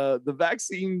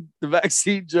vaccine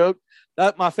joke.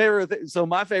 That my favorite thing. So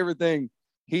my favorite thing,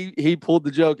 he pulled the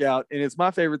joke out, and it's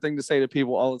my favorite thing to say to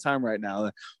people all the time right now.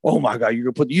 Like, oh my God,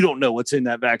 you don't know what's in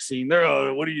that vaccine.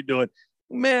 What are you doing?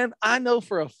 Man, I know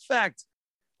for a fact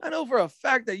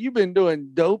that you've been doing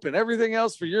dope and everything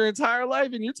else for your entire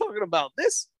life, and you're talking about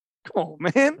this. Come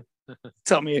on, man.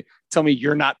 Tell me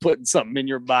you're not putting something in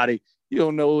your body. You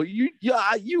don't know. You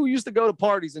used to go to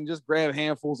parties and just grab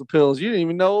handfuls of pills. You didn't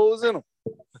even know what was in them.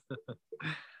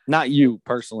 Not you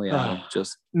personally, Adam,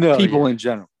 just people in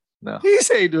general. No, he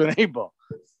say doing A-ball.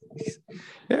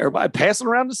 Everybody passing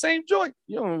around the same joint.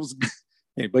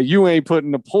 But you ain't putting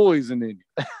the poison in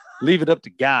you. Leave it up to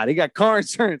God. He got car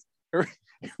insurance.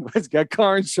 Everybody's got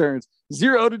car insurance,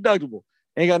 0 deductible.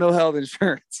 Ain't got no health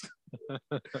insurance.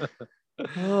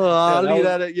 I'll leave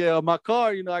that. My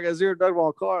car. I got 0 deductible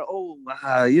on car.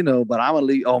 But I'm gonna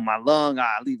leave. Oh, my lung.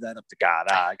 I leave that up to God.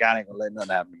 God ain't gonna let nothing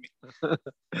happen to me.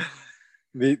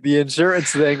 The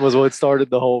insurance thing was what started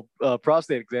the whole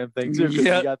prostate exam thing too. Because he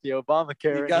got the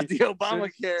Obamacare. He got the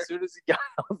Obamacare. As soon as he got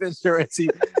health insurance, he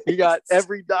got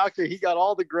every doctor. He got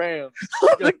all the grams.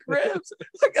 All the grams.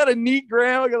 I got a knee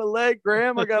gram. I got a leg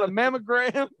gram. I got a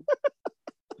mammogram.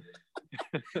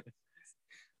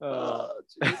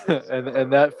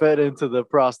 And that fed into the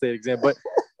prostate exam.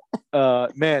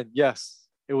 But man, yes.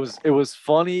 It was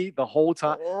funny the whole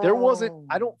time. There wasn't,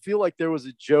 I don't feel like there was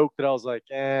a joke that I was like,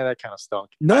 that kind of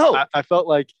stunk. No. I felt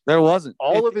like there wasn't.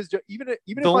 All of his jokes, even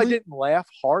if I didn't laugh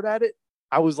hard at it,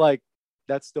 I was like,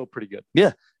 that's still pretty good.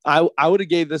 Yeah. I would have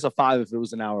gave this a 5 if it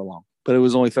was an hour long, but it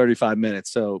was only 35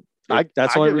 minutes. So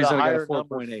that's the only reason I got a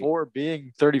 4.8. For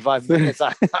being 35 minutes,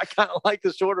 I kind of like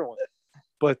the shorter one.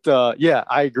 But yeah,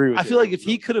 I agree with you. I feel like if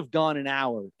he could have gone an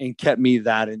hour and kept me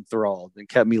that enthralled and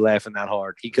kept me laughing that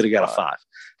hard, he could have got a 5.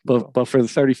 But for the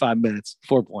 35 minutes,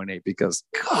 4.8, because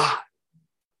God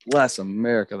bless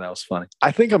America, that was funny.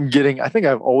 I think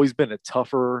I've always been a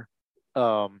tougher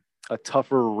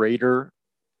rater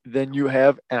than you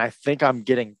have, and I think I'm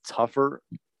getting tougher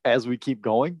as we keep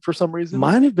going for some reason.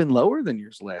 Mine have been lower than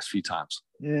yours the last few times.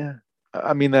 Yeah.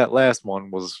 I mean, that last one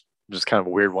was just kind of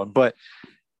a weird one, but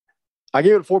I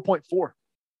gave it 4.4.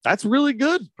 That's really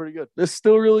good. Pretty good. It's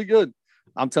still really good.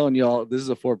 I'm telling y'all, this is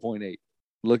a 4.8.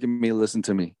 Look at me, listen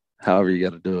to me. However you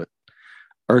got to do it.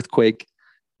 Earthquake,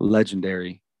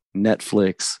 legendary,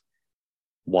 Netflix.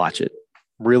 Watch it.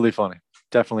 Really funny.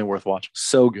 Definitely worth watching.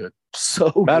 So good.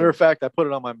 Matter of fact, I put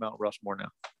it on my Mount Rushmore now.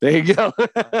 There you go.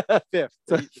 Fifth.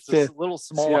 It's a little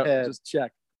small head. Just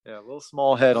check. Yeah, a little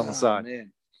small head on the side.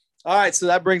 Man. All right, so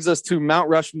that brings us to Mount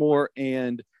Rushmore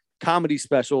and comedy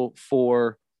special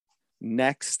for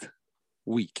next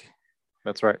week.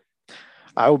 That's right.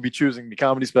 I will be choosing the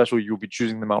comedy special. You will be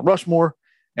choosing the Mount Rushmore.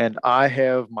 And I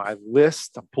have my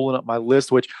list. I'm pulling up my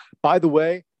list, which, by the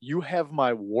way, you have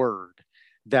my word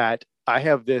that I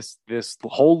have this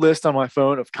whole list on my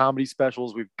phone of comedy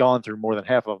specials. We've gone through more than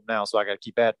half of them now, so I got to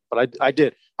keep adding. But I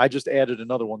did. I just added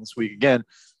another one this week again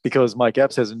because Mike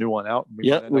Epps has a new one out.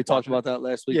 We talked about that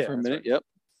last week for a minute. Right.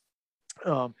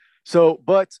 Yep.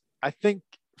 But I think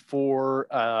for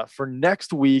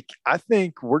next week, I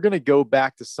think we're gonna go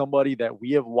back to somebody that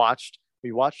we have watched.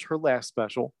 We watched her last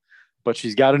special, but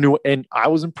she's got a new, and I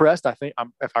was impressed. I think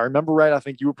if I remember right, I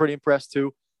think you were pretty impressed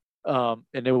too. And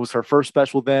it was her first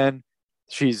special then.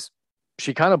 She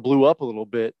kind of blew up a little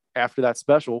bit after that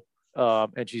special.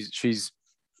 And she's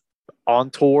on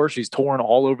tour. She's touring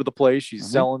all over the place. She's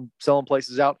selling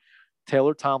places out.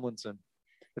 Taylor Tomlinson.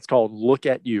 It's called Look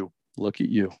at You. Look at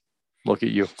You. Look at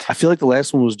You. I feel like the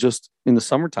last one was just in the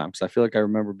summertime because I feel like I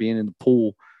remember being in the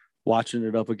pool watching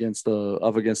it up against the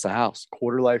house.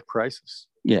 Quarter Life Crisis.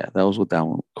 Yeah, that was what that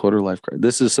one. Quarter Life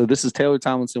Crisis. This is Taylor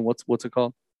Tomlinson. What's it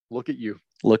called? Look at You.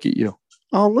 Look at You.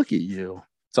 Oh, look at you.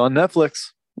 It's on Netflix.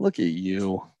 Look at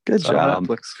you. Good job.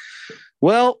 Netflix.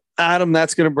 Well, Adam,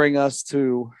 that's going to bring us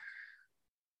to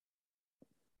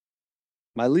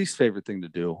my least favorite thing to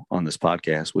do on this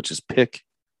podcast, which is pick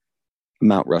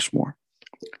Mount Rushmore.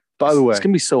 By the way, it's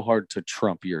going to be so hard to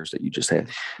trump yours that you just had.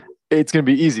 It's going to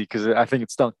be easy because I think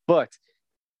it's stunk. But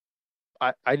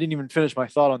I didn't even finish my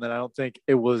thought on that. I don't think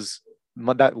it was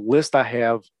that list I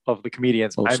have of the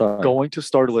comedians. I'm going to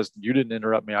start a list. You didn't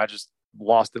interrupt me. I just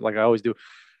lost it like I always do.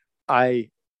 I'm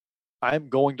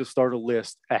going to start a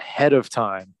list ahead of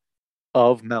time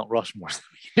of Mount Rushmore.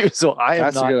 So I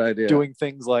am not doing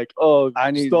things like,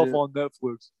 I need stuff on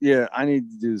Netflix. Yeah, I need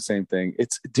to do the same thing.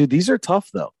 Dude, these are tough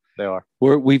though. They are.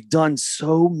 We've done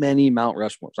so many Mount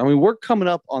Rushmores. I mean, we're coming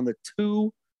up on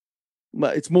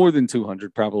it's more than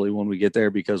 200 probably when we get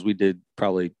there because we did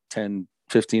probably 10,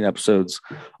 15 episodes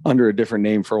under a different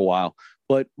name for a while.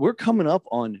 But we're coming up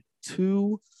on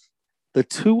the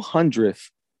 200th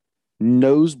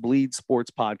Nosebleed Sports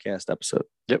Podcast episode.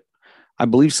 Yep. I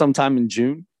believe sometime in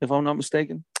June, if I'm not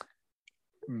mistaken.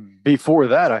 Before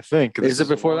that, I think. Is it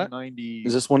before that?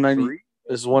 Is this 190?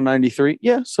 This is 193.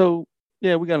 Yeah. So,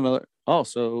 yeah, we got another. Oh,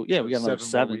 so, yeah, we got another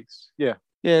 7 weeks. Yeah.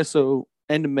 Yeah. So,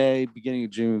 end of May, beginning of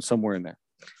June, somewhere in there.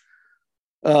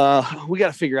 We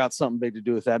got to figure out something big to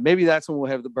do with that. Maybe that's when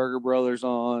we'll have the Burger Brothers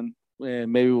on,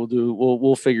 and maybe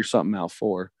we'll figure something out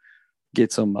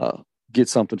get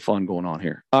something fun going on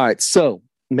here. All right. So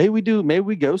maybe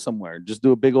we go somewhere, just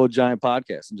do a big old giant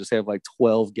podcast and just have like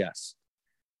 12 guests.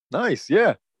 Nice.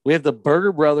 Yeah. We have the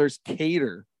Burger Brothers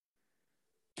cater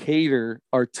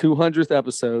our 200th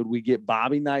episode. We get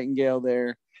Bobby Nightingale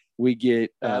there. We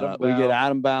get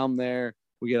Adam Baum there.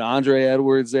 We get Andre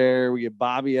Edwards there. We get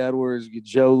Bobby Edwards. We get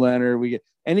Joe Leonard. We get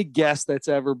any guest that's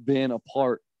ever been a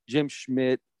part. Jim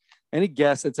Schmidt. Any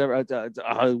guest that's ever.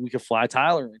 We could fly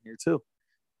Tyler in here too.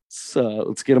 So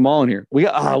let's get them all in here. We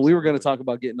were going to talk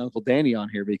about getting Uncle Danny on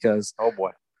here because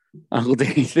Uncle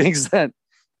Danny thinks that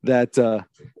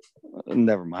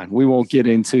never mind. We won't get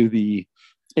into the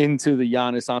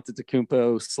Giannis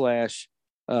Antetokounmpo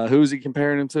 / who's he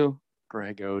comparing him to?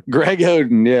 Greg Oden. Greg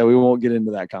Oden. Yeah, we won't get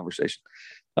into that conversation.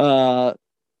 That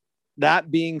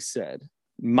being said,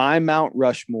 my Mount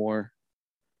Rushmore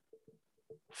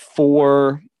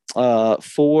for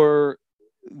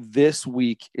this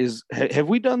week is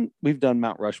we've done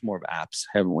Mount Rushmore of apps,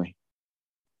 haven't we?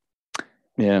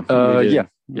 Yeah.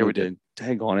 We did.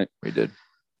 Tag on it. We did.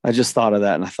 I just thought of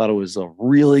that and I thought it was a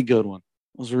really good one.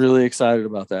 I was really excited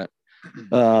about that.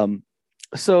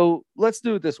 So let's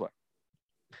do it this way.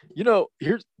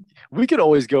 we could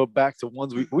always go back to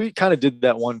ones we kind of did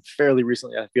that one fairly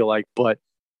recently, I feel like, but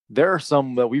there are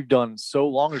some that we've done so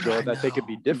long ago that they could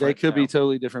be different. They could be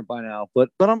totally different by now. But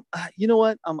I'm, you know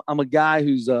what? I'm a guy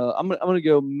who's I'm gonna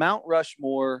go Mount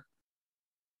Rushmore.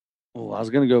 Oh, I was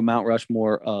gonna go Mount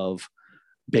Rushmore of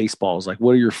baseballs. Like,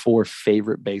 what are your 4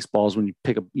 favorite baseballs when you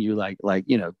pick up? You like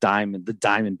the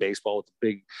diamond baseball with the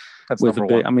big. That's with a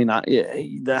big. I mean, I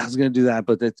was gonna do that,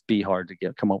 but it'd be hard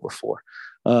to come up with 4.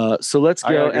 So let's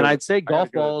go. And I'd say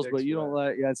golf balls, but you don't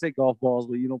like. Yeah, I'd say golf balls,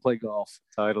 but you don't play golf.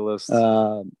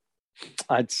 Titleist.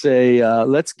 I'd say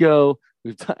let's go.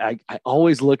 I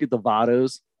always look at the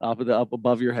Vados up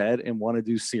above your head and want to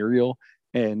do cereal,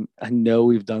 and I know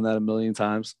we've done that a million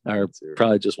times, or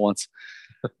probably just once.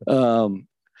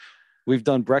 We've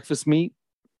done breakfast meat,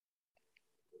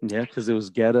 because it was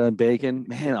Geta and bacon.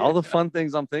 Man, all the fun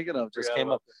things I'm thinking of just came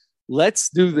up. Let's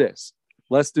do this.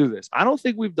 I don't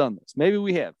think we've done this. Maybe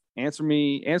we have. Answer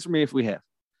me if we have.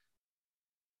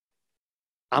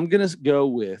 I'm gonna go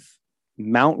with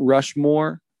Mount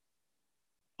Rushmore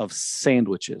of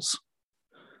sandwiches.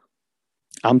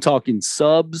 I'm talking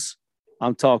subs.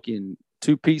 I'm talking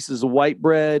 2 pieces of white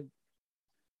bread.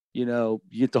 You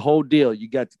get the whole deal. You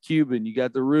got the Cuban, you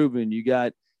got the Reuben, you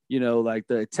got, like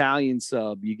the Italian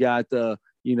sub. You got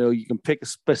you can pick a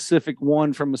specific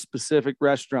one from a specific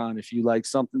restaurant if you like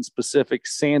something specific.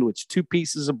 Sandwich, 2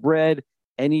 pieces of bread,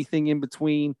 anything in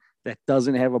between that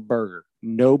doesn't have a burger.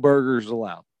 No burgers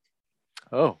allowed.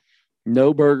 Oh.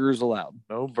 No burgers allowed.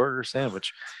 No burger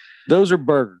sandwich. Those are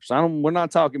burgers. We're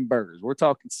not talking burgers. We're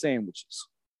talking sandwiches.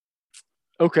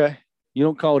 Okay. You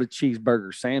don't call it a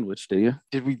cheeseburger sandwich, do you?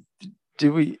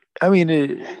 Did we? I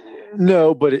mean,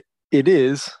 no, but it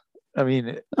is. I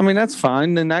mean, that's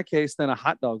fine. In that case, then a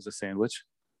hot dog's a sandwich.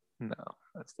 No,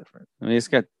 that's different. I mean, it's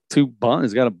got 2 buns.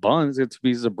 It's got a bun. It's got 2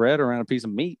 pieces of bread around a piece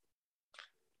of meat.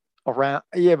 But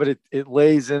it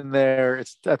lays in there.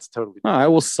 That's totally different. All right.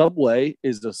 Well, Subway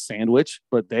is a sandwich,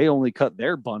 but they only cut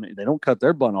their bun. They don't cut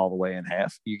their bun all the way in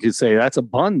half. You could say that's a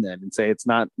bun then, and say it's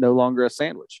no longer a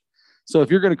sandwich. So if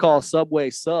you're going to call a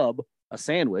Subway sub a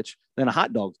sandwich, then a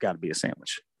hot dog's got to be a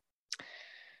sandwich.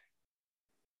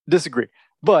 Disagree.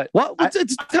 But what?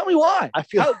 Tell me why. I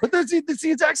feel, but it's the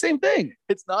exact same thing.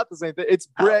 It's not the same thing. It's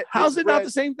bread. How's it not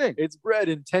the same thing? It's bread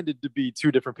intended to be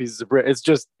 2 different pieces of bread. It's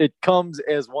just it comes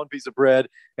as 1 piece of bread,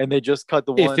 and they just cut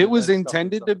the one. If it was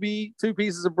intended to be 2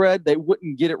 pieces of bread, they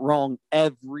wouldn't get it wrong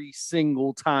every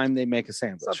single time they make a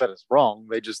sandwich. It's not that it's wrong.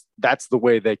 That's the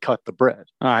way they cut the bread.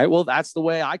 All right. Well, that's the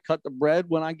way I cut the bread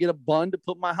when I get a bun to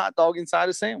put my hot dog inside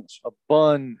a sandwich. A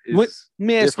bun is. Let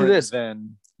me ask you this: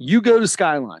 then you go to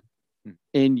Skyline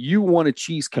and you want a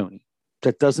cheese coney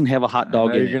that doesn't have a hot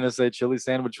dog in it. You're going to say chili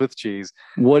sandwich with cheese.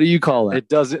 What do you call it? It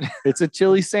doesn't. It's a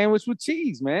chili sandwich with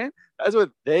cheese, man. That's what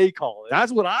they call it.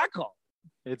 That's what I call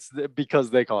it. It's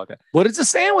because they call it that. But it's a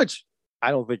sandwich.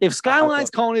 I don't think. If Skyline's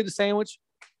calling it a sandwich,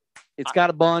 it's got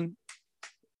a bun.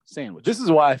 Sandwich. This is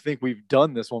why I think we've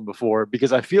done this one before,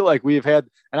 because I feel like we've had,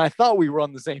 and I thought we were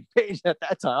on the same page at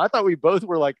that time. I thought we both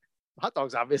were like, hot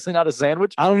dog's obviously not a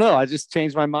sandwich. I don't know. I just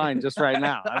changed my mind just right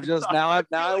now. I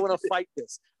want to fight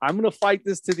this. I'm going to fight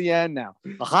this to the end now.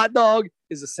 A hot dog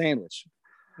is a sandwich.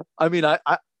 I mean,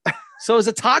 so is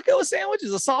a taco a sandwich?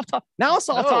 Is a soft taco? Now a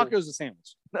soft taco is a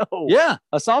sandwich. No. Yeah.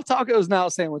 A soft taco is now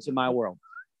a sandwich in my world.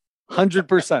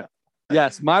 100%.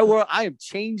 Yes. My world. I am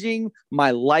changing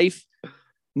my life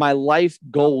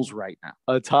goals right now.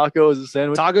 A taco is a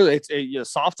sandwich. Taco, it's a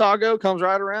soft taco comes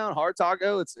right around. Hard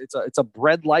taco, it's a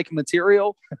bread like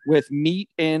material with meat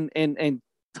and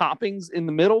toppings in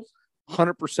the middle.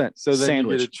 100%. So then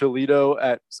sandwich. You get a Cholito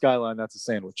at Skyline. That's a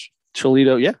sandwich.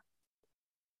 Cholito, yeah.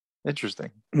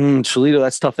 Interesting. Cholito,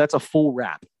 that's tough. That's a full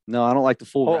wrap. No, I don't like the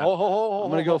full wrap. I'm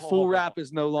gonna go full wrap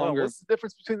is no longer. What's the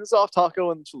difference between the soft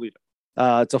taco and the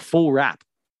Cholito? It's a full wrap.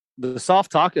 The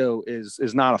soft taco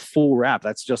is not a full wrap.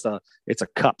 That's just it's a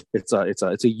cup. It's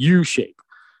a U shape.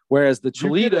 Whereas the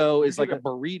Cholito is like a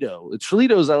burrito. The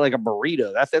Cholito is like a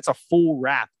burrito. That's a full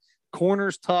wrap.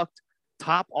 Corners tucked,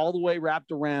 top all the way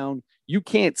wrapped around. You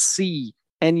can't see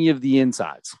any of the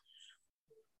insides.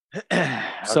 Okay.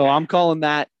 So I'm calling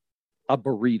that a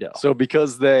burrito. So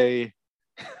because they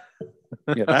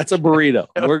yeah, that's a burrito.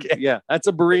 Okay. That's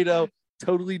a burrito.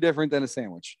 Totally different than a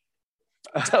sandwich.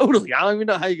 Totally. I don't even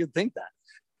know how you could think that.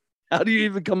 How do you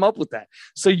even come up with that?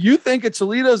 So you think a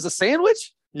Cholito is a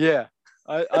sandwich? Yeah,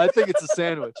 I think it's a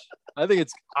sandwich. I think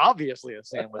it's obviously a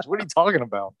sandwich. What are you talking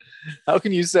about? How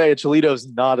can you say a Cholito is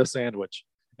not a sandwich?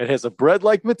 It has a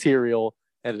bread-like material,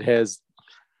 and it has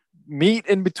meat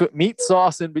in between, meat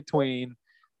sauce in between,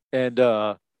 and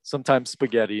sometimes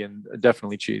spaghetti and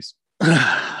definitely cheese.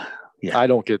 Yeah. I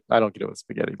don't get it with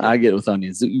spaghetti. I get it with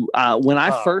onions. When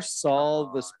I first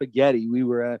saw the spaghetti,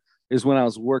 is when I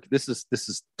was working. This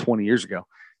is 20 years ago.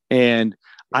 And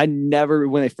when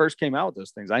they first came out with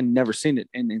those things, I never seen it.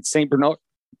 And in St. Bernard,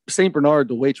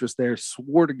 the waitress there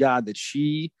swore to God that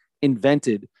she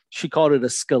called it a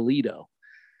Scalito.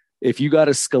 If you got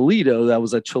a Scalito, that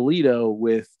was a Cholito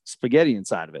with spaghetti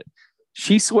inside of it.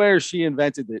 She swears she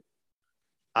invented it.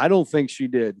 I don't think she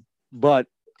did, but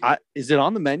is it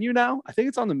on the menu now? I think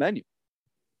it's on the menu.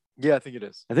 Yeah, I think it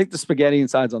is. I think the spaghetti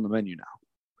inside's on the menu now.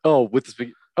 Oh, with the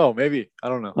spaghetti. Oh, maybe. I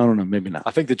don't know. Maybe not.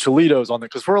 I think the Cholito's on there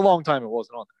because for a long time it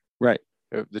wasn't on there. Right.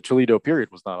 The Cholito period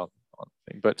was not on the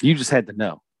thing, but you just had to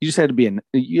know. You just had to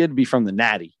be from the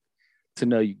Natty to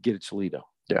know you get a Cholito.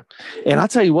 Yeah. And I'll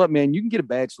tell you what, man, you can get a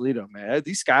bad Cholito, man.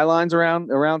 These Skylines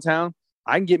around town,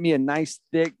 I can get me a nice,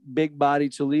 thick, big body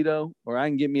Cholito, or I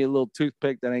can get me a little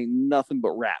toothpick that ain't nothing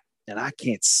but wrap. And I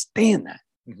can't stand that.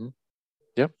 Mm-hmm.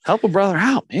 Yep. Help a brother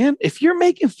out, man. If you're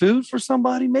making food for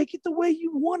somebody, make it the way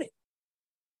you want it.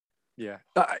 Yeah.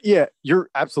 Yeah, you're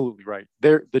absolutely right.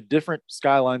 The different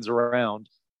Skylines around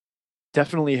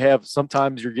definitely have,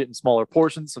 sometimes you're getting smaller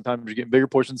portions, sometimes you're getting bigger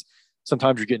portions,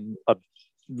 sometimes you're getting a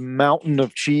mountain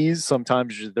of cheese,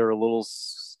 sometimes they're a little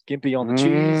skimpy on the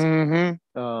cheese.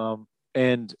 Mm-hmm.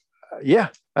 And yeah,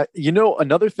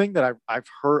 another thing that I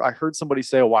heard somebody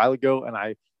say a while ago, and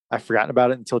I've forgotten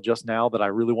about it until just now, that I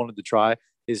really wanted to try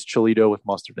is Cholito with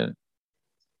mustard in it.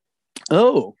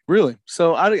 Oh, really?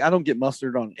 So I don't get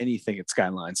mustard on anything at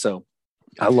Skyline. So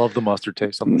I love the mustard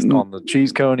taste on the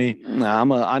cheese coney. Nah,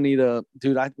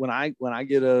 when I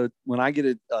get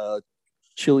a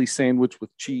chili sandwich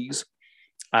with cheese,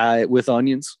 with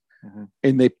onions, mm-hmm.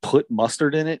 and they put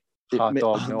mustard in it.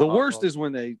 The worst is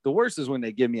when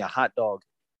they give me a hot dog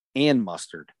and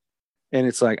mustard. And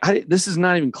it's like, this is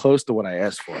not even close to what I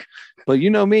asked for. But you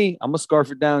know me, I'm going to scarf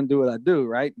it down and do what I do,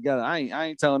 right? I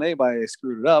ain't telling anybody they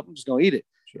screwed it up. I'm just going to eat it.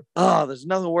 Sure. Oh, there's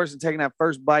nothing worse than taking that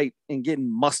first bite and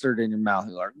getting mustard in your mouth.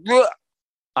 You're like, ugh.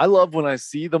 I love when I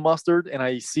see the mustard and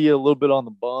I see a little bit on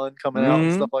the bun coming out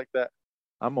and stuff like that.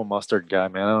 I'm a mustard guy,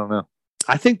 man. I don't know.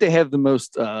 I think they have the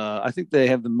most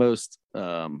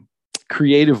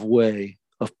creative way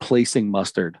of placing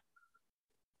mustard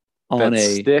on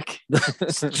a stick.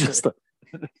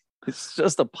 It's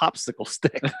just a popsicle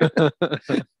stick.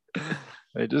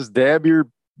 They just dab your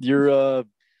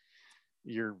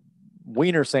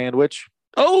wiener sandwich.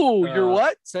 Oh, your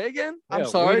what? Say again. Yeah, I'm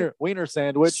sorry. Wiener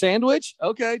sandwich. Sandwich.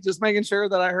 Okay, just making sure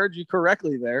that I heard you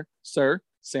correctly there, sir.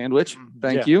 Sandwich.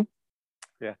 Thank you.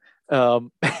 Yeah.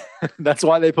 That's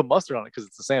why they put mustard on it, because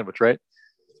it's a sandwich, right?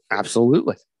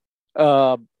 Absolutely.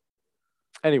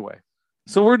 Anyway,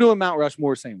 so we're doing Mount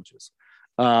Rushmore sandwiches.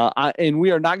 And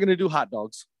we are not going to do hot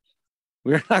dogs.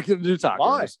 We're not going to do tacos.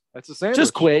 Why? That's a sandwich.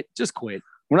 Just quit.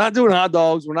 We're not doing hot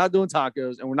dogs. We're not doing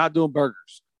tacos, and we're not doing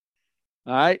burgers.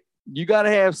 All right. You got to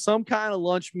have some kind of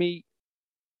lunch meat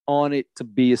on it to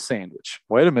be a sandwich.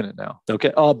 Wait a minute now. Okay.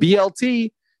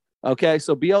 BLT. Okay.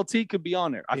 So BLT could be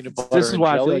on there. This is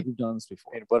why I feel like we've done this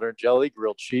before. Peanut butter and jelly,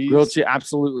 grilled cheese.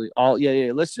 Absolutely.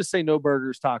 Yeah. Let's just say no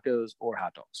burgers, tacos, or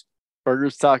hot dogs.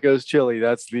 Burgers, tacos, chili.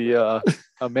 That's the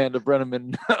Amanda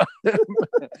Brenneman.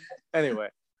 Anyway,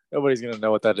 nobody's gonna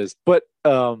know what that is. But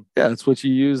yeah, that's what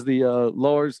you use the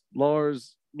Lars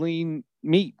lean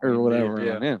meat or whatever.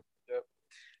 Yeah. Yep.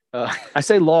 I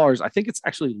say Lars. I think it's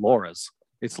actually Laura's.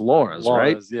 It's Laura's,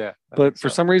 right? Yeah. But for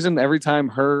some reason, every time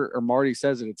her or Marty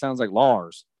says it, it sounds like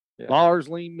Lars. Yeah. Lars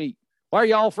lean meat. Where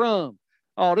y'all from?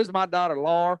 Oh, this is my daughter,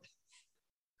 Laura.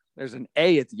 There's an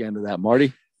A at the end of that,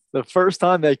 Marty. The first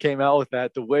time they came out with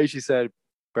that, the way she said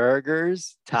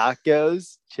burgers,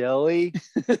 tacos, chili,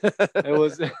 it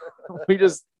was, we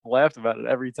just laughed about it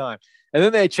every time. And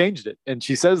then they changed it, and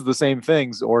she says the same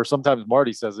things, or sometimes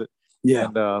Marty says it. Yeah.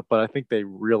 And, but I think they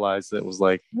realized that it was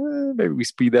like, maybe we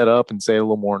speed that up and say it a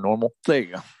little more normal. There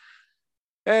you go.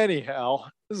 Anyhow,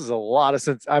 this is a lot of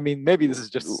sense. I mean, maybe this is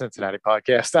just a Cincinnati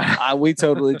podcast. We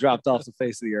totally dropped off the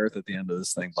face of the earth at the end of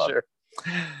this thing, Bob. Sure.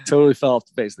 Totally fell off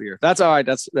the face of the earth. That's all right.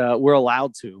 That's we're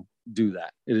allowed to do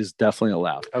that. It is definitely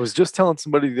allowed. I was just telling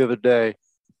somebody the other day,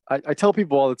 I tell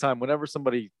people all the time, whenever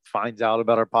somebody finds out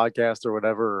about our podcast or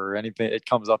whatever, or anything, it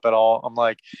comes up at all, I'm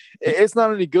like, it's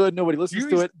not any good. Nobody listens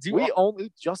to it. We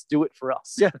only just do it for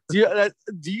us. Yeah.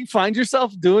 Do you find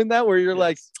yourself doing that where you're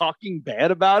like talking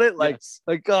bad about it? Like,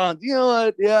 you know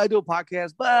what? Yeah, I do a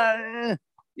podcast, but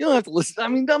you don't have to listen. I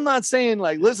mean, I'm not saying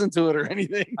like listen to it or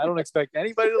anything. I don't expect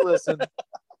anybody to listen.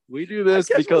 We do this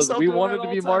because we wanted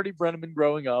to be Marty Brenneman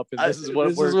growing up, and this is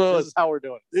how we're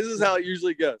doing it. This is how it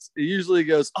usually goes. It usually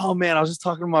goes, oh man, I was just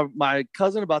talking to my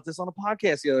cousin about this on a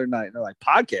podcast the other night. And they're like,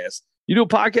 podcast? You do a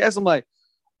podcast? I'm like,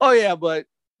 Oh yeah, but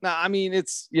no, I mean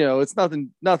it's it's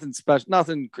nothing special,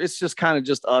 nothing. It's just kind of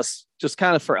just us, just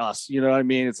kind of for us. You know what I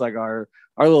mean? It's like our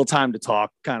little time to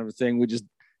talk kind of a thing.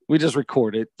 We just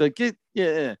record it. Like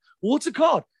yeah. What's it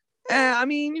called? I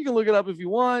mean, you can look it up if you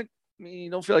want. I mean,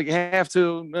 you don't feel like you have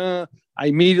to. I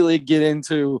immediately get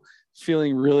into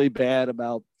feeling really bad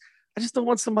about. I just don't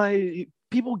want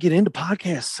people get into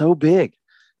podcasts so big,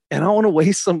 and I don't want to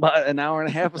waste an hour and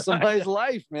a half of somebody's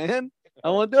life, man. I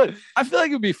want to do it. I feel like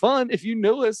it'd be fun if you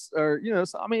knew us, or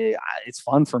so, I mean, it's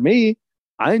fun for me.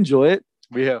 I enjoy it.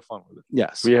 We have fun with it.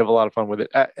 Yes, we have a lot of fun with it.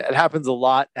 It happens a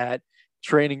lot at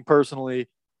Training Personally.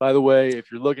 By the way,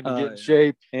 if you're looking to get in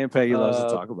shape, and Peggy loves to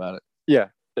talk about it. Yeah,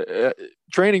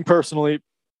 Training Personally,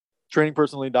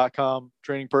 trainingpersonally.com,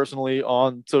 Training Personally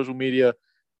on social media.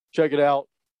 Check it out.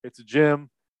 It's a gym.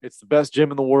 It's the best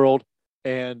gym in the world.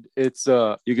 And it's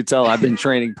you can tell I've been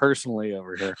training personally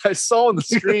over here. I saw on the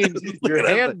screen your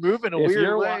hand moving a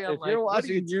weird way. If you're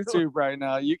watching YouTube right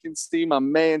now, you can see my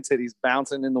man titties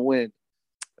bouncing in the wind.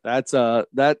 That's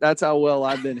that's how well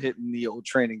I've been hitting the old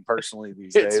Training Personally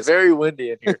these days. It's very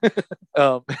windy in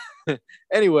here.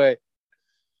 Anyway,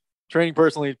 Training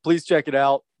Personally, please check it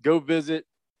out. Go visit.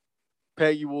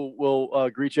 Peggy will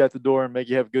greet you at the door and make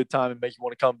you have a good time and make you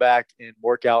want to come back and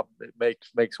work out. It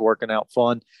makes working out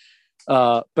fun.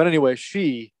 But anyway,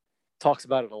 she talks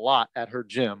about it a lot at her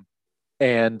gym,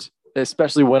 and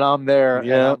especially when I'm there,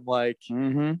 and I'm like,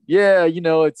 yeah,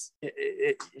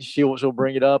 she'll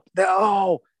bring it up.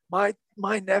 Oh,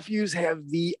 my nephews have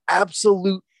the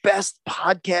absolute best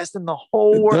podcast in the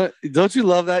whole world. Don't you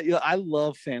love that? I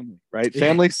love family, right?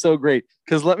 Family's so great.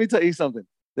 Because let me tell you something.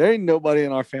 There ain't nobody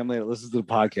in our family that listens to the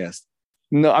podcast.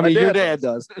 No, I mean, your dad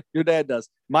does. Your dad does.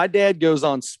 My dad goes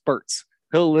on spurts.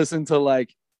 He'll listen to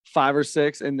like 5 or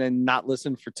 6 and then not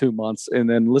listen for 2 months and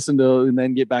then listen to and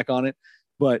then get back on it.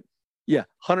 But yeah,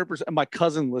 100%. My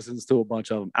cousin listens to a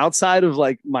bunch of them. Outside of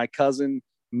like my cousin,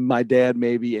 my dad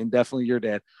maybe, and definitely your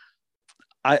dad.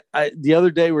 I the other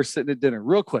day we're sitting at dinner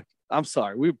real quick. I'm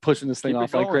sorry. We were pushing this thing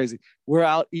off like crazy. We're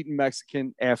out eating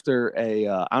Mexican after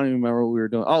I don't even remember what we were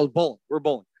doing. Oh, bowling. We're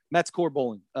bowling. Mets-core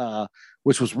bowling,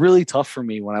 which was really tough for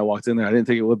me when I walked in there. I didn't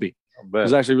think it would be. It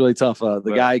was actually really tough.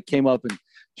 The guy came up and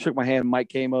shook my hand. Mike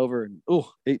came over and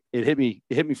it hit me.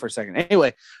 It hit me for a second.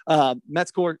 Anyway,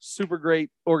 Mets-core, super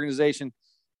great organization.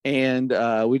 And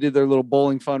we did their little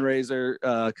bowling fundraiser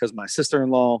because my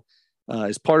sister-in-law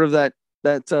is part of that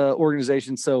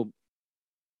organization. So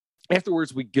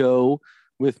afterwards, we go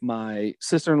with my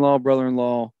sister-in-law,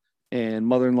 brother-in-law, and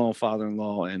mother-in-law,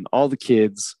 father-in-law, and all the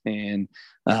kids. And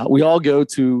we all go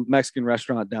to Mexican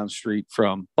restaurant down the street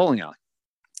from bowling alley.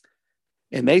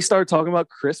 And they start talking about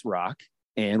Chris Rock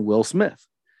and Will Smith.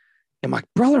 And my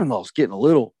brother-in-law's getting a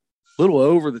little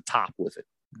over the top with it.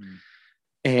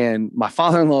 And my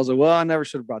father-in-law's like, well, I never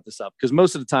should have brought this up because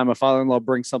most of the time my father-in-law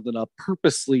brings something up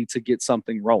purposely to get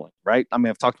something rolling, right? I mean,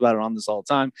 I've talked about it on this all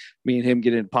the time. Me and him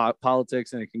get into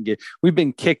politics and we've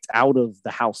been kicked out of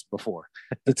the house before.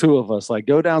 The two of us, like,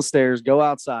 go downstairs, go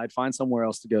outside, find somewhere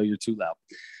else to go. You're too loud.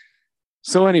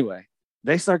 So anyway,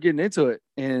 they start getting into it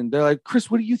and they're like, Chris,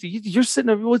 what do you think? You're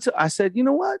sitting over. I said, you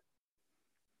know what?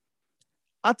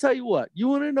 I'll tell you what, you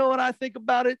want to know what I think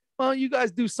about it? Well, you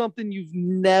guys do something you've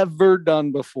never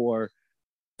done before.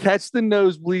 Catch the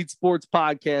Nosebleed Sports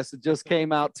podcast that just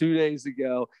came out 2 days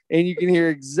ago, and you can hear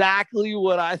exactly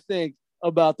what I think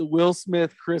about the Will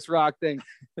Smith, Chris Rock thing.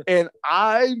 And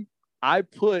I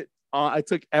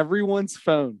took everyone's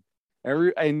phone. How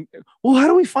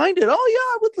do we find it? Oh, yeah,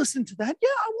 I would listen to that. Yeah,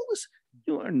 I will listen.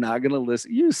 You are not going to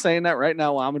listen. You're saying that right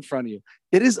now while I'm in front of you.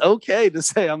 It is okay to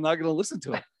say I'm not going to listen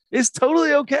to it. It's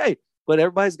totally okay. But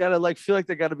everybody's got to feel like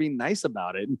they got to be nice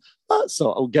about it.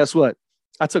 So guess what?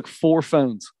 I took 4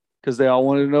 phones because they all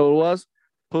wanted to know what it was.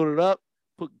 Pulled it up,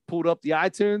 pulled up the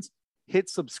iTunes, hit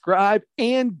subscribe,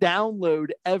 and download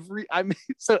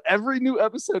so every new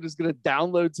episode is going to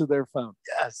download to their phone.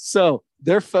 Yes. So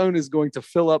their phone is going to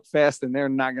fill up fast and they're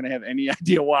not going to have any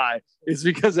idea why. It's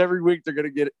because every week they're going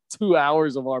to get 2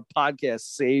 hours of our podcast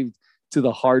saved to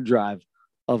the hard drive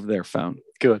of their phone.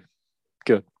 Good.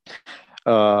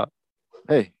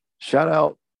 Hey, shout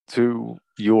out to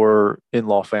your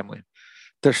in-law family.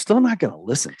 They're still not going to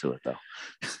listen to it though.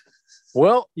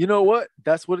 Well, you know what?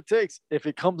 That's what it takes. If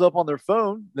it comes up on their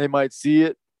phone, they might see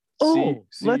it.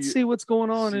 Let's see what's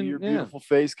going on. And your beautiful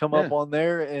face come up on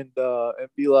there and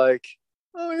be like,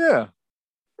 oh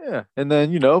yeah. And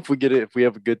then if we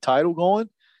have a good title going,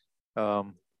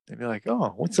 they'd be like,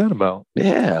 oh, what's that about?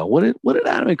 Yeah. What did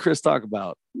Adam and Chris talk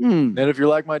about? And if you're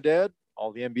like my dad,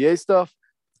 all the NBA stuff,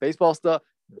 baseball stuff.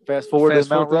 Fast forward to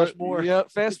Mount Rushmore. Yeah,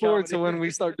 fast forward to when we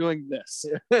start doing this.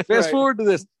 Fast forward to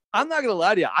this. I'm not gonna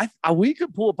lie to you. We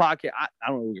could pull a podcast. I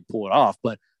don't know if we could pull it off,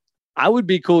 but I would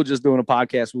be cool just doing a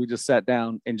podcast where we just sat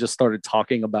down and just started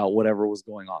talking about whatever was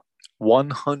going on.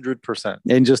 100%.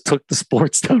 And just took the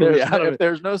sports totally out of it. If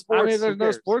there's no sports, I mean, if there's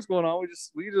no sports going on,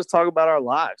 we can just talk about our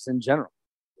lives in general.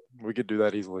 We could do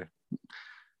that easily.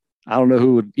 I don't know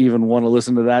who would even want to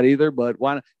listen to that either, but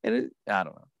why not? I don't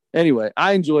know. Anyway,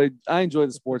 I enjoyed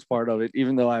the sports part of it,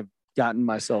 even though I've gotten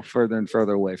myself further and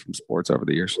further away from sports over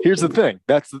the years. Here's the thing.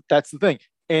 That's the thing.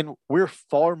 And we're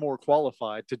far more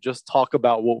qualified to just talk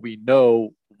about what we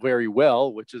know very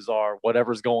well, which is our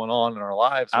whatever's going on in our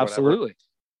lives. Absolutely.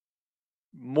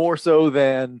 More so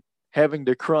than having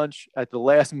to crunch at the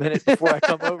last minute before I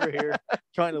come over here,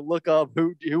 trying to look up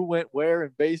who went where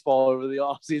in baseball over the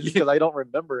offseason because I don't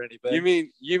remember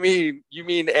anything. You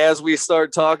mean as we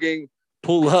start talking,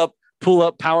 pull up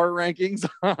power rankings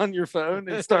on your phone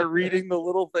and start reading the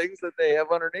little things that they have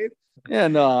underneath? Yeah,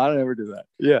 no, I don't ever do that.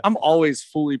 Yeah. I'm always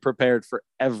fully prepared for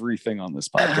everything on this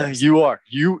podcast. You are.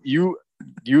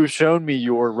 You've shown me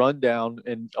your rundown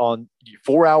on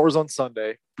 4 hours on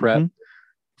Sunday prep,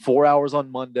 4 hours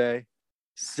on Monday,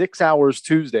 6 hours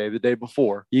Tuesday, the day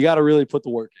before. You got to really put the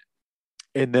work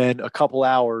in. And then a couple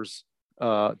hours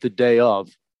the day of.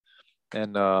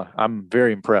 And I'm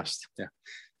very impressed. Yeah.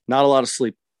 Not a lot of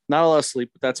sleep,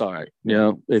 but that's all right. You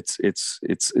know, it's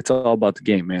all about the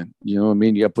game, man. You know what I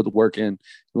mean? You got to put the work in.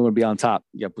 You want to be on top.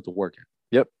 You got to put the work in.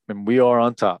 Yep. And we are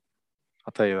on top.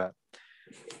 I'll tell you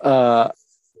that.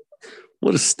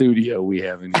 What a studio we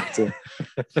have in here.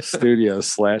 It's a studio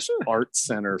 / art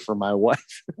center for my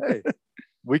wife. Hey,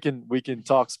 we can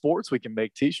talk sports. We can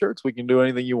make T-shirts. We can do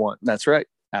anything you want. That's right.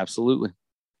 Absolutely.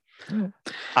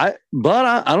 I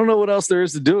don't know what else there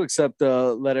is to do except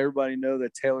let everybody know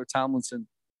that Taylor Tomlinson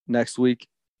next week,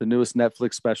 the newest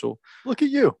Netflix special. Look at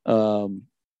you.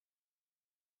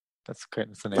 That's the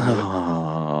name of it.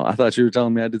 I thought you were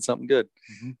telling me I did something good.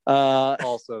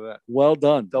 Also that. Well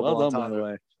done. Double well done, by the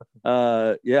way.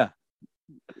 Yeah.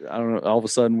 I don't know. All of a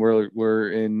sudden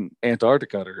we're in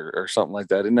Antarctica or something like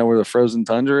that. Isn't that where the frozen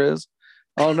tundra is?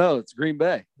 Oh no, it's Green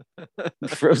Bay.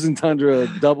 Frozen tundra,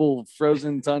 double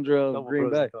frozen tundra of Green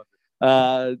Bay.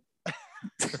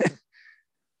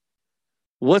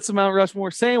 What's the Mount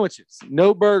Rushmore? Sandwiches.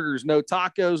 No burgers, no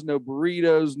tacos, no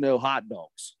burritos, no hot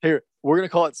dogs. Here, we're going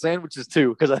to call it sandwiches too,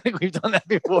 because I think we've done that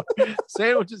before.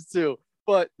 Sandwiches too.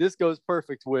 But this goes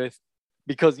perfect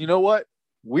because you know what?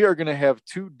 We are going to have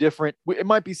two different, it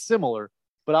might be similar,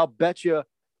 but I'll bet you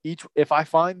if I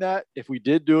find that, if we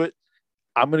did do it,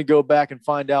 I'm going to go back and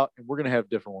find out, and we're going to have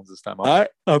different ones this time. All right.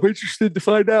 I'm interested to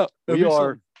find out.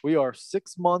 We are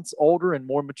 6 months older and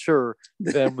more mature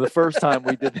than the first time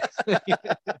we did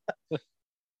this.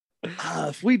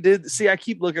 If we did, see, I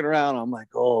keep looking around. I'm like,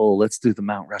 oh, let's do the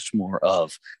Mount Rushmore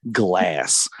of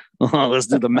glass. Let's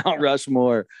do the Mount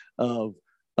Rushmore of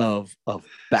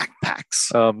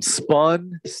backpacks.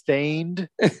 Spun, stained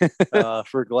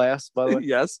for glass, by the way.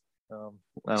 Yes. I don't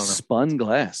know. Spun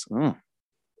glass. Oh.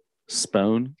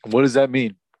 Spone. What does that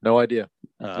mean? No idea.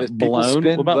 Blown.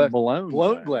 What about blown?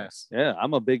 Blown glass. Yeah,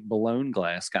 I'm a big blown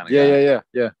glass kind of guy.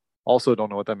 Yeah. Also, don't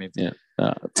know what that means. Yeah.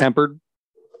 Tempered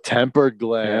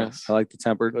glass. Yeah, I like the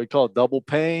tempered. We call it double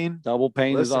pane. Double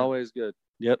pane is always good.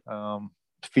 Yep.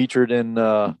 Featured in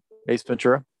Ace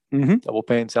Ventura. Mm-hmm. Double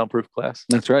pane soundproof glass.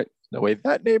 That's right. No way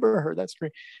that neighbor heard that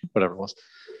scream. Whatever it was.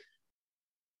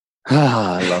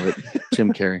 I love it.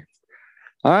 Jim Carrey.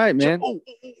 All right, man.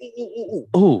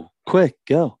 Oh, quick,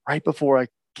 go. Right before I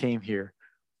came here,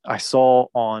 I saw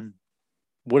on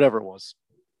whatever it was,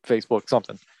 Facebook,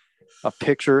 something, a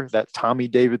picture that Tommy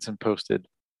Davidson posted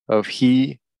of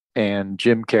he and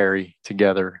Jim Carrey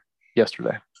together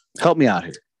yesterday. Help me out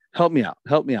here. Help me out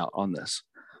on this.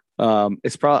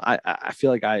 It's probably I feel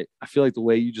like the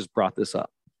way you just brought this up,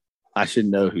 I should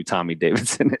know who Tommy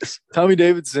Davidson is. Tommy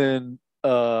Davidson,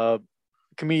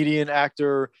 comedian,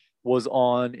 actor, was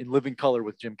on In Living Color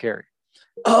with Jim Carrey.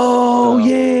 Oh,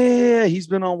 yeah. He's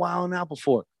been on Wild 'N Out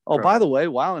before. Oh, Right. By the way,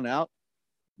 Wild 'N Out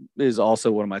is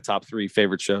also one of my top 3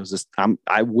 favorite shows.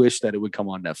 I wish that it would come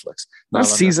on Netflix. Not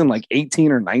season like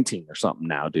 18 or 19 or something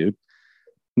now, dude.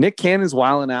 Nick Cannon's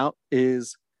Wild 'N Out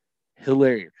is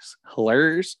hilarious.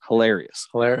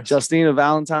 Justina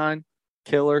Valentine,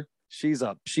 killer. She's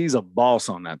a boss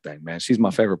on that thing, man. She's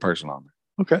my favorite person on there.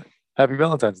 Okay. Happy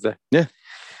Valentine's Day. Yeah.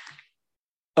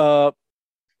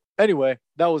 Anyway,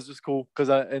 that was just cool because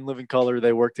in Living Color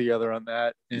they worked together on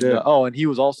that. And, Yeah. And he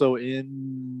was also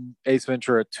in Ace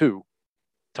Ventura 2.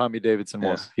 Tommy Davidson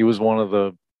was. Yeah. He was one of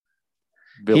the.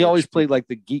 He always played like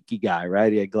the geeky guy,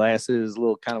 right? He had glasses,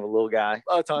 kind of a little guy,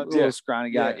 A lot of times, little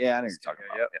scrawny guy. Yeah, I know what you're talking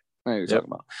about. Yep. I know what you're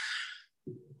talking about.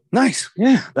 Nice.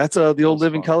 Yeah. That's the old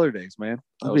Living fun. Color days, man.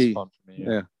 That was fun for me.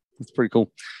 Yeah. That's pretty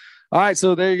cool. All right.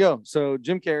 So there you go. So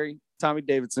Jim Carrey, Tommy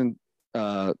Davidson,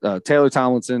 Taylor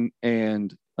Tomlinson,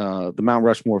 and the Mount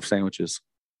Rushmore of sandwiches.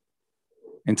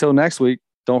 Until next week,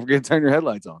 don't forget to turn your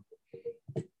headlights on.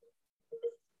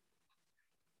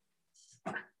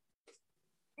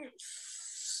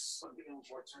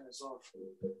 Before I turn this off.